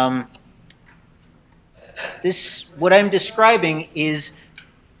 What I'm describing is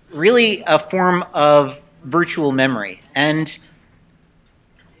really a form of virtual memory. And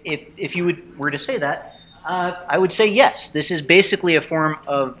if you were to say that, I would say yes, this is basically a form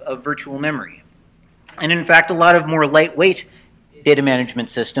of virtual memory. And in fact, a lot of more lightweight data management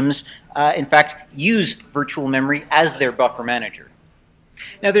systems, in fact, use virtual memory as their buffer manager.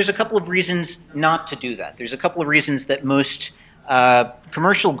 Now, there's a couple of reasons not to do that. There's a couple of reasons that most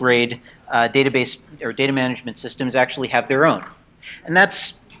commercial grade database or data management systems actually have their own. And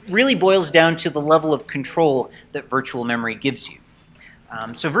that's really boils down to the level of control that virtual memory gives you.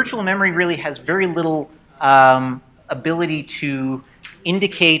 So virtual memory really has very little ability to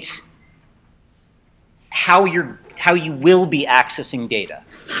indicate how you will be accessing data.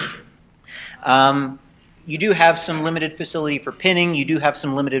 You do have some limited facility for pinning, you do have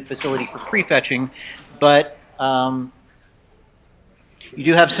some limited facility for prefetching,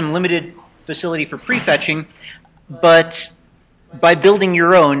 but by building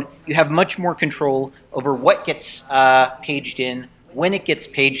your own, you have much more control over what gets paged in, when it gets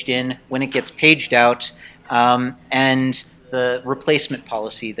paged in, when it gets paged out, and the replacement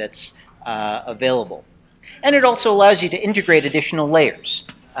policy that's available. And it also allows you to integrate additional layers.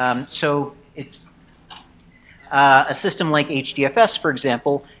 So it's a system like HDFS, for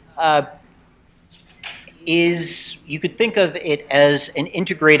example, is, you could think of it as an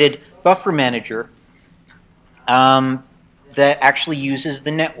integrated buffer manager that actually uses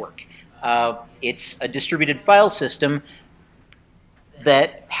the network. It's a distributed file system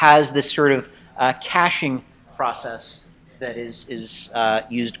that has this sort of caching process that is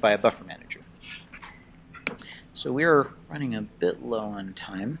used by a buffer manager. So we're running a bit low on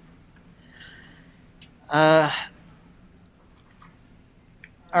time.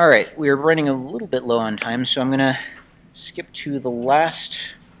 All right, we're running a little bit low on time, so I'm going to skip to the last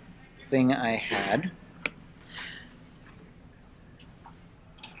thing I had.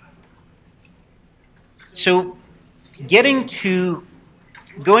 So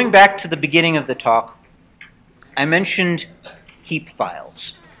going back to the beginning of the talk, I mentioned heap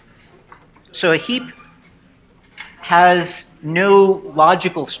files. So a heap has no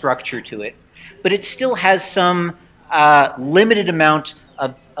logical structure to it, but it still has some limited amount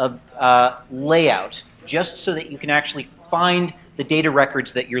of layout, just so that you can actually find the data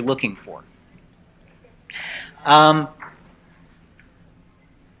records that you're looking for.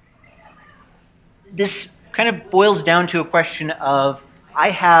 This kind of boils down to a question of, I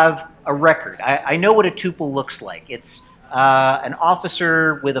have a record. I know what a tuple looks like. It's an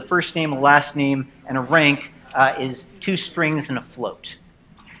officer with a first name, a last name, and a rank is 2 strings and a float.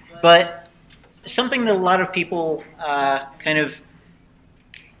 But something that a lot of people kind of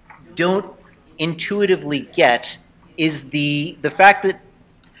don't intuitively get is the fact that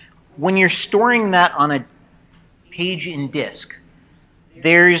when you're storing that on a page in disk,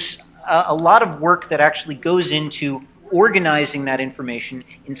 there's a lot of work that actually goes into organizing that information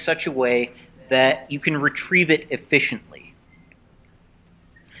in such a way that you can retrieve it efficiently.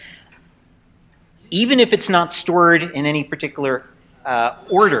 Even if it's not stored in any particular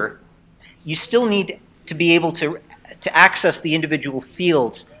order, you still need to be able to access the individual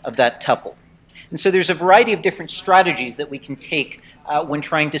fields of that tuple. And so there's a variety of different strategies that we can take when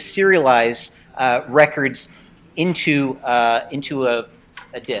trying to serialize records into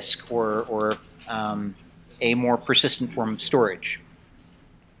a disk or a more persistent form of storage.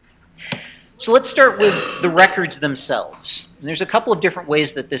 So let's start with the records themselves. And there's a couple of different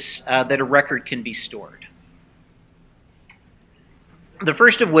ways that that a record can be stored. The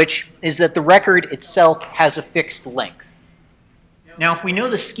first of which is that the record itself has a fixed length. Now, if we know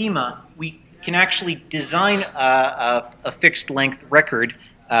the schema, we can actually design a fixed length record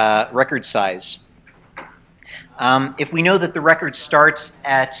size. If we know that the record starts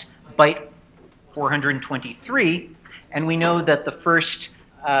at byte 423, and we know that the first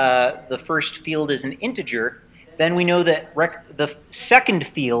field is an integer, then we know that the second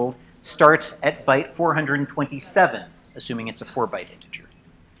field starts at byte 427, assuming it's a 4-byte integer.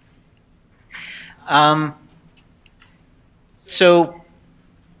 So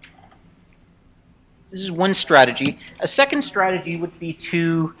this is one strategy. A second strategy would be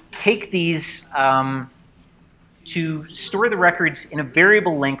to take these, to store the records in a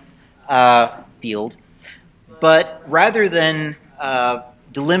variable length field, but rather than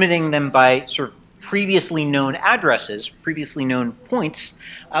delimiting them by sort of previously known addresses, previously known points,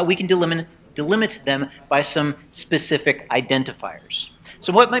 we can delimit them by some specific identifiers.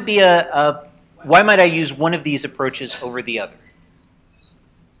 So what might be why might I use one of these approaches over the other?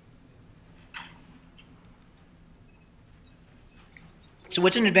 So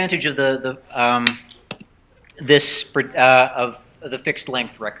what's an advantage of the fixed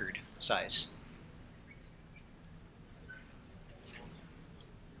length record size?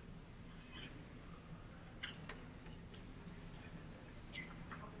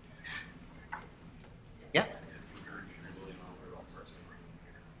 Yeah.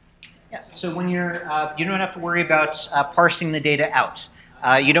 Yeah. So when you're, you don't have to worry about parsing the data out.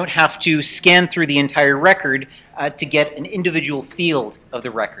 You don't have to scan through the entire record to get an individual field of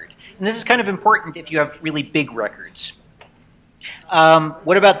the record. And this is kind of important if you have really big records.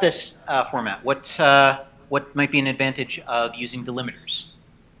 What about this format? What might be an advantage of using delimiters?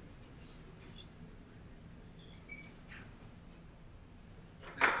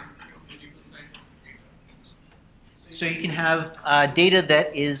 So you can have data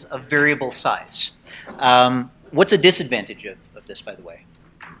that is of variable size. What's a disadvantage of this, by the way?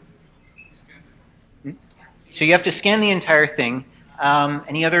 So you have to scan the entire thing.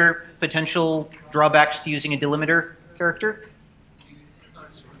 Any other potential drawbacks to using a delimiter character?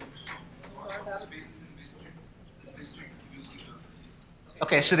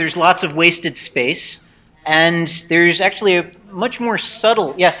 Okay, so there's lots of wasted space, and there's actually a much more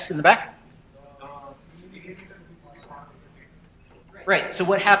subtle, yes, in the back? Right, so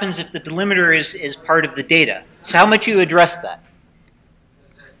what happens if the delimiter is part of the data? So how might you address that?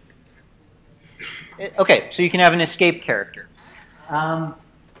 Okay, so you can have an escape character. Now,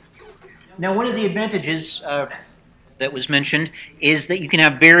 one of the advantages that was mentioned is that you can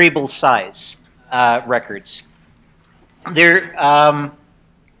have variable size records. Can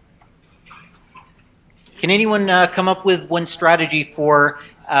anyone come up with one strategy for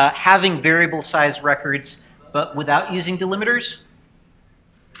having variable size records but without using delimiters?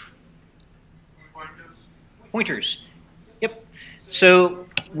 Pointers. Yep. So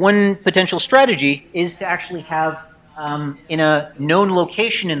one potential strategy is to actually have, in a known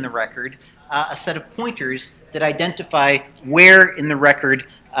location in the record, a set of pointers that identify where in the record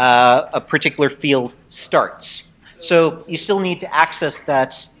a particular field starts. So you still need to access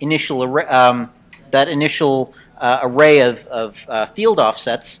that initial array, array of field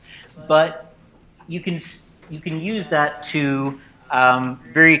offsets, but you can use that to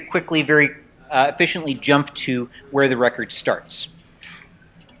very quickly, very efficiently jump to where the record starts.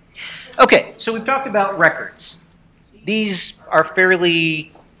 Okay, so we've talked about records. These are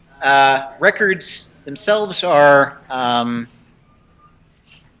fairly, records themselves are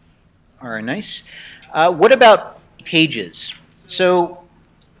nice. What about pages? So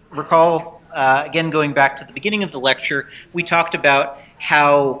recall, again, going back to the beginning of the lecture, we talked about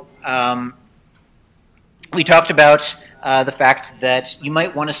how, the fact that you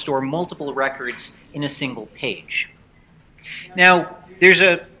might want to store multiple records in a single page. Now, there's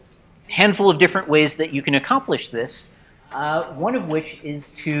a handful of different ways that you can accomplish this, one of which is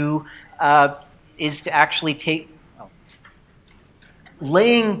to actually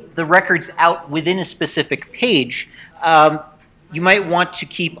laying the records out within a specific page. You might want to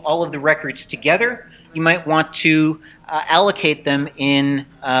keep all of the records together. You might want to allocate them in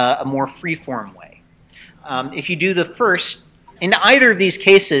a more free-form way. If you do the first, in either of these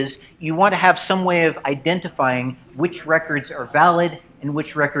cases, you want to have some way of identifying which records are valid and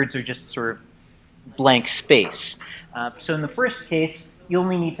which records are just sort of blank space. So in the first case, you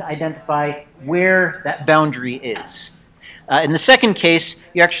only need to identify where that boundary is. In the second case,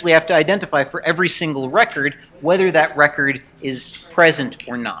 you actually have to identify for every single record whether that record is present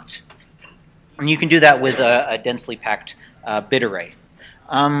or not. And you can do that with a densely packed bit array.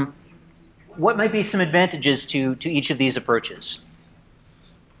 What might be some advantages to each of these approaches?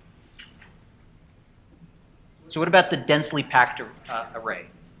 So what about the densely packed array?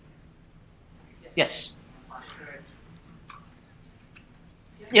 Yes?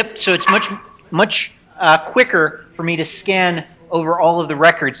 Yep, so it's much quicker for me to scan over all of the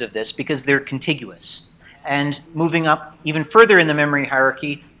records of this because they're contiguous. And moving up even further in the memory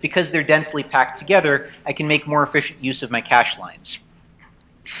hierarchy, because they're densely packed together, I can make more efficient use of my cache lines.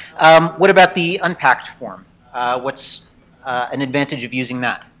 What about the unpacked form? What's an advantage of using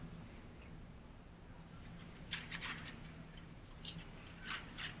that?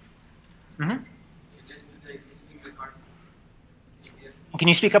 Mm-hmm. Can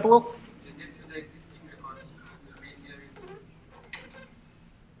you speak up a little?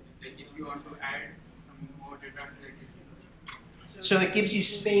 So it gives you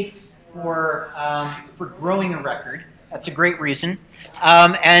space for growing a record. That's a great reason.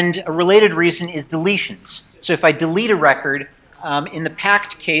 And a related reason is deletions. So if I delete a record, in the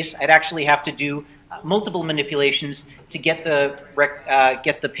packed case, I'd actually have to do multiple manipulations to get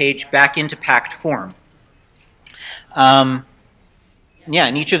the page back into packed form. Yeah,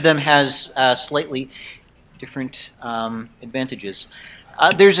 and each of them has slightly different advantages.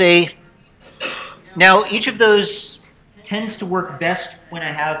 Now, each of those tends to work best when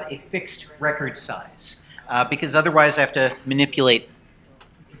I have a fixed record size, because otherwise I have to manipulate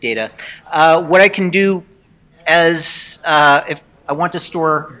data. What I can do as if I want to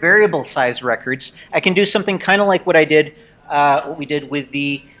store variable size records, I can do something kind of like what we did with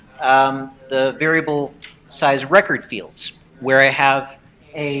the variable size record fields, where I have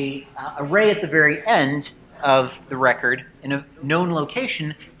an array at the very end of the record in a known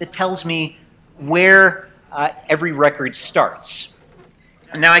location that tells me where every record starts.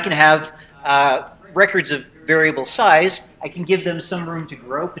 And now I can have records of variable size. I can give them some room to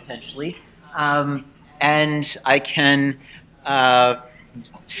grow, potentially, and I can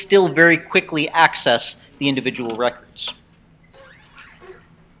still very quickly access the individual records.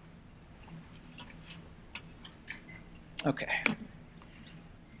 Okay.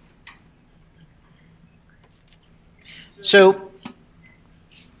 So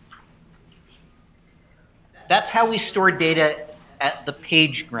that's how we store data at the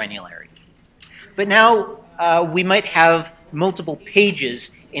page granularity. But now we might have multiple pages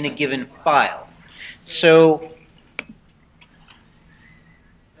in a given file. So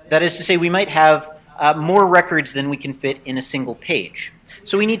that is to say, we might have more records than we can fit in a single page.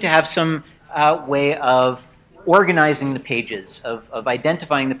 So we need to have some way of organizing the pages, of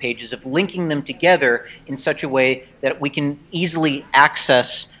identifying the pages, of linking them together in such a way that we can easily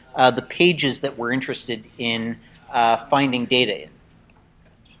access the pages that we're interested in finding data in.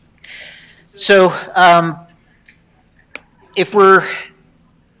 So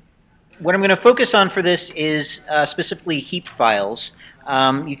what I'm going to focus on for this is specifically heap files.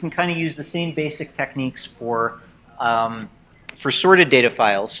 You can kind of use the same basic techniques for sorted data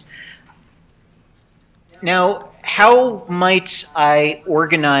files. Now, how might I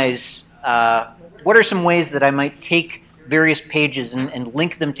organize, what are some ways that I might take various pages and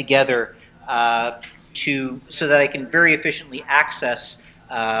link them together so that I can very efficiently access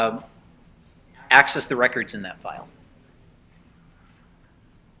the records in that file?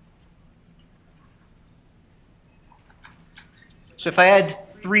 So if I had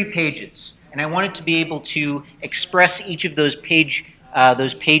 3 pages and I wanted to be able to express each of those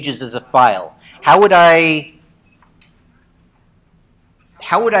pages as a file, how would I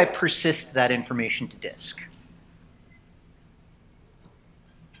persist that information to disk?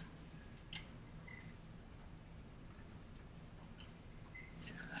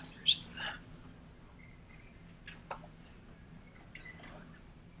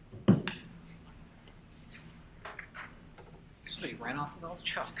 Somebody ran off with all the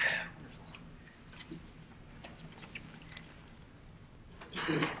chalk.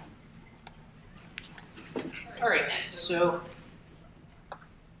 Wonderful. All right, so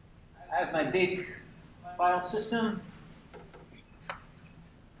I have my big file system.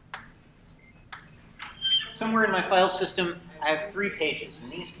 Somewhere in my file system, I have 3 pages,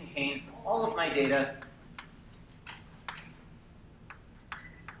 and these contain all of my data.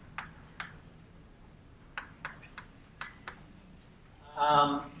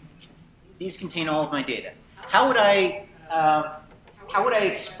 These contain all of my data. How would I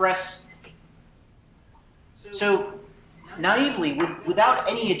express? So naively, without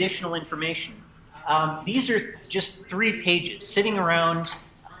any additional information, these are just 3 pages sitting around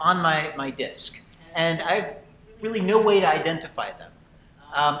on my disk, and I have really no way to identify them.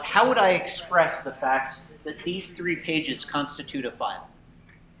 How would I express the fact that these 3 pages constitute a file?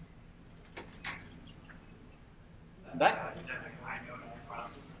 Back?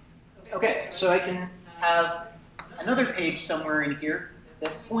 Okay, so I can have another page somewhere in here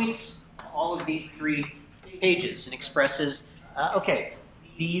that points all of these 3 pages and expresses, okay,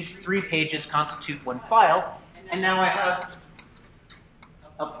 these 3 pages constitute one file, and now I have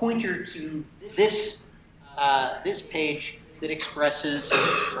a pointer to this page that expresses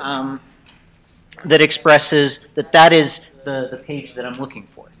that is the page that I'm looking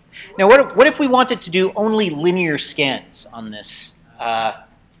for. Now, what if we wanted to do only linear scans on this?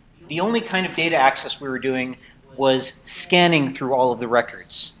 The only kind of data access we were doing was scanning through all of the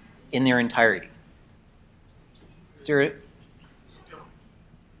records in their entirety. Is there They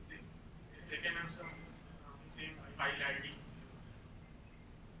can have some same file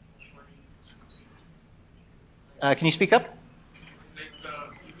ID. Can you speak up? Like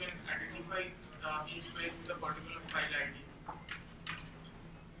you can identify each page with a particular file ID.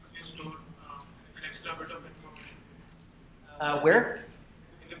 You store an extra bit of information. Where?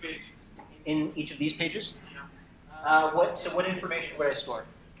 In the page. In each of these pages? Yeah. So what information would I store?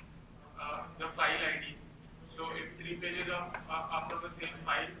 The file ID. So if 3 pages are after the same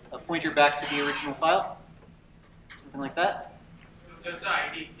file. A pointer back to the original file? Something like that? So just the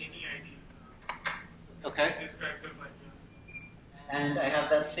ID, any ID. Okay. Describe the file. And I have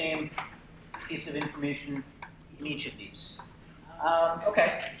that same piece of information in each of these.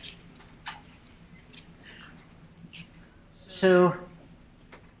 Okay. So,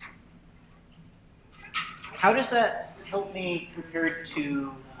 how does that help me compared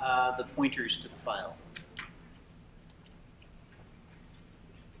to the pointers to the file?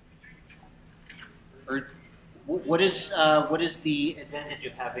 Or what is the advantage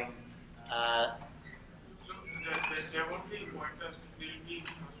of having? So there won't be pointers. They will be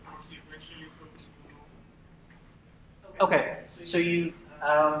stored sequentially. Okay, so you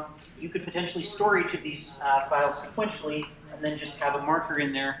could potentially store each of these files sequentially, and then just have a marker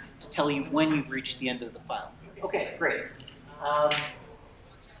in there to tell you when you've reached the end of the file. Okay, great.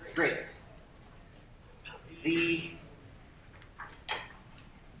 Great.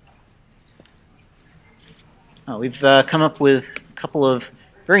 We've come up with a couple of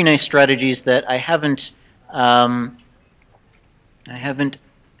very nice strategies that I haven't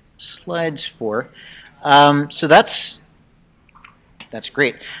slides for. So that's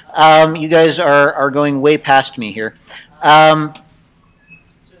great. You guys are going way past me here.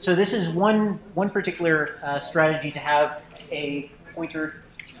 So this is one particular strategy to have a pointer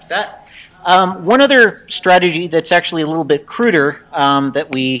that. One other strategy that's actually a little bit cruder that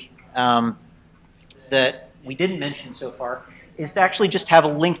we didn't mention so far is to actually just have a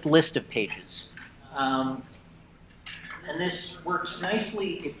linked list of pages. And this works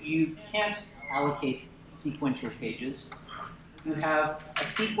nicely if you can't allocate sequential pages. You have a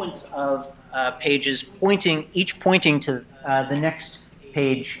sequence of pages each pointing to the next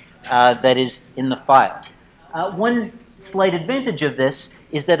page that is in the file. One slight advantage of this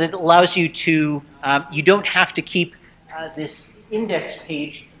is that it allows you to, you don't have to keep this index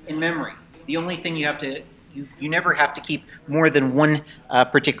page in memory. The only thing you have to, you never have to keep more than one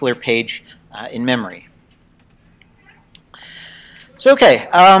particular page in memory. So, okay.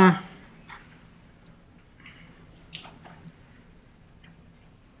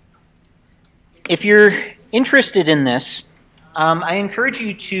 If you're interested in this, I encourage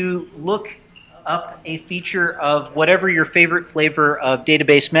you to look up a feature of whatever your favorite flavor of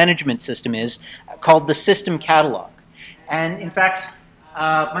database management system is, called the system catalog. And in fact,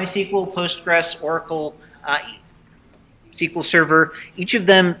 MySQL, Postgres, Oracle, SQL Server, each of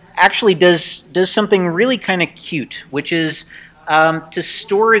them actually does something really kind of cute, which is to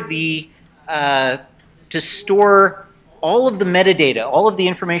store all of the metadata, all of the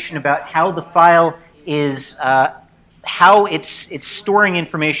information about how the file is, how it's storing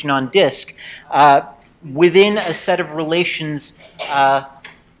information on disk within a set of relations.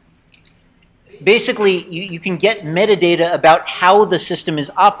 Basically, you can get metadata about how the system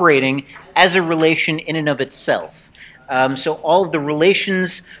is operating as a relation in and of itself. So all of the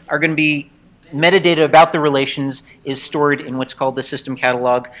relations are going to be, metadata about the relations is stored in what's called the system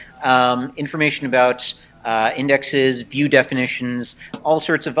catalog. Information about indexes, view definitions, all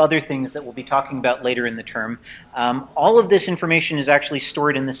sorts of other things that we'll be talking about later in the term. All of this information is actually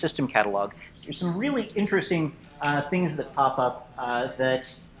stored in the system catalog. There's some really interesting things that pop up that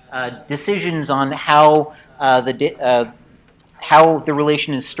decisions on how the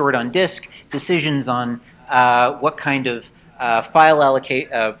relation is stored on disk, decisions on what kind of file allocate,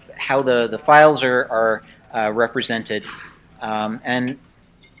 how the files are represented, and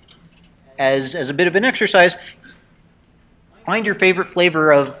as a bit of an exercise, find your favorite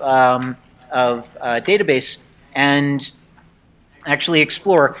flavor of database and actually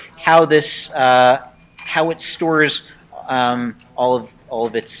explore how this how it stores all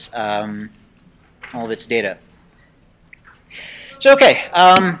of its data. So okay,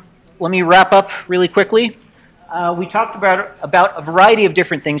 let me wrap up really quickly. We talked about a variety of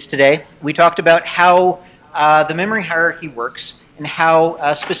different things today. We talked about how the memory hierarchy works and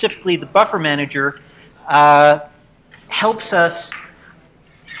how specifically the buffer manager helps us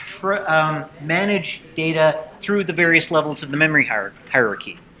manage data through the various levels of the memory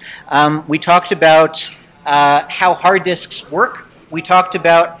hierarchy. We talked about how hard disks work. We talked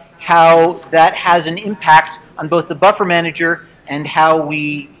about how that has an impact on both the buffer manager and how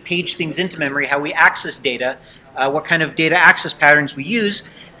we page things into memory, how we access data, what kind of data access patterns we use.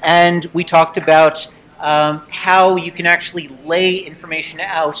 And we talked about how you can actually lay information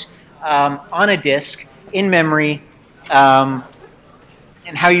out on a disk in memory, and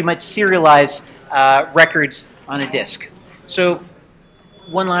how you might serialize records on a disk. So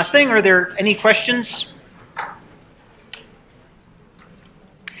one last thing, are there any questions?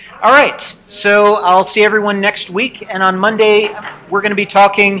 All right, so I'll see everyone next week, and on Monday we're going to be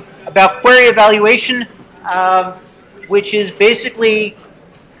talking about query evaluation, which is basically,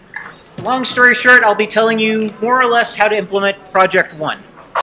 long story short, I'll be telling you more or less how to implement Project 1.